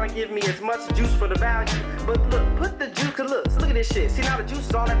appreciate you trying to give me as much juice for the value, but look, put the juice, cause look at this shit. See, now the juice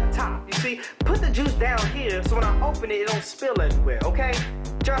is all at the top, you see? Put the juice down here so when I open it, it don't spill everywhere, okay?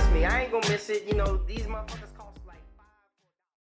 Trust me, I ain't gonna miss it. You know, these motherfuckers cost...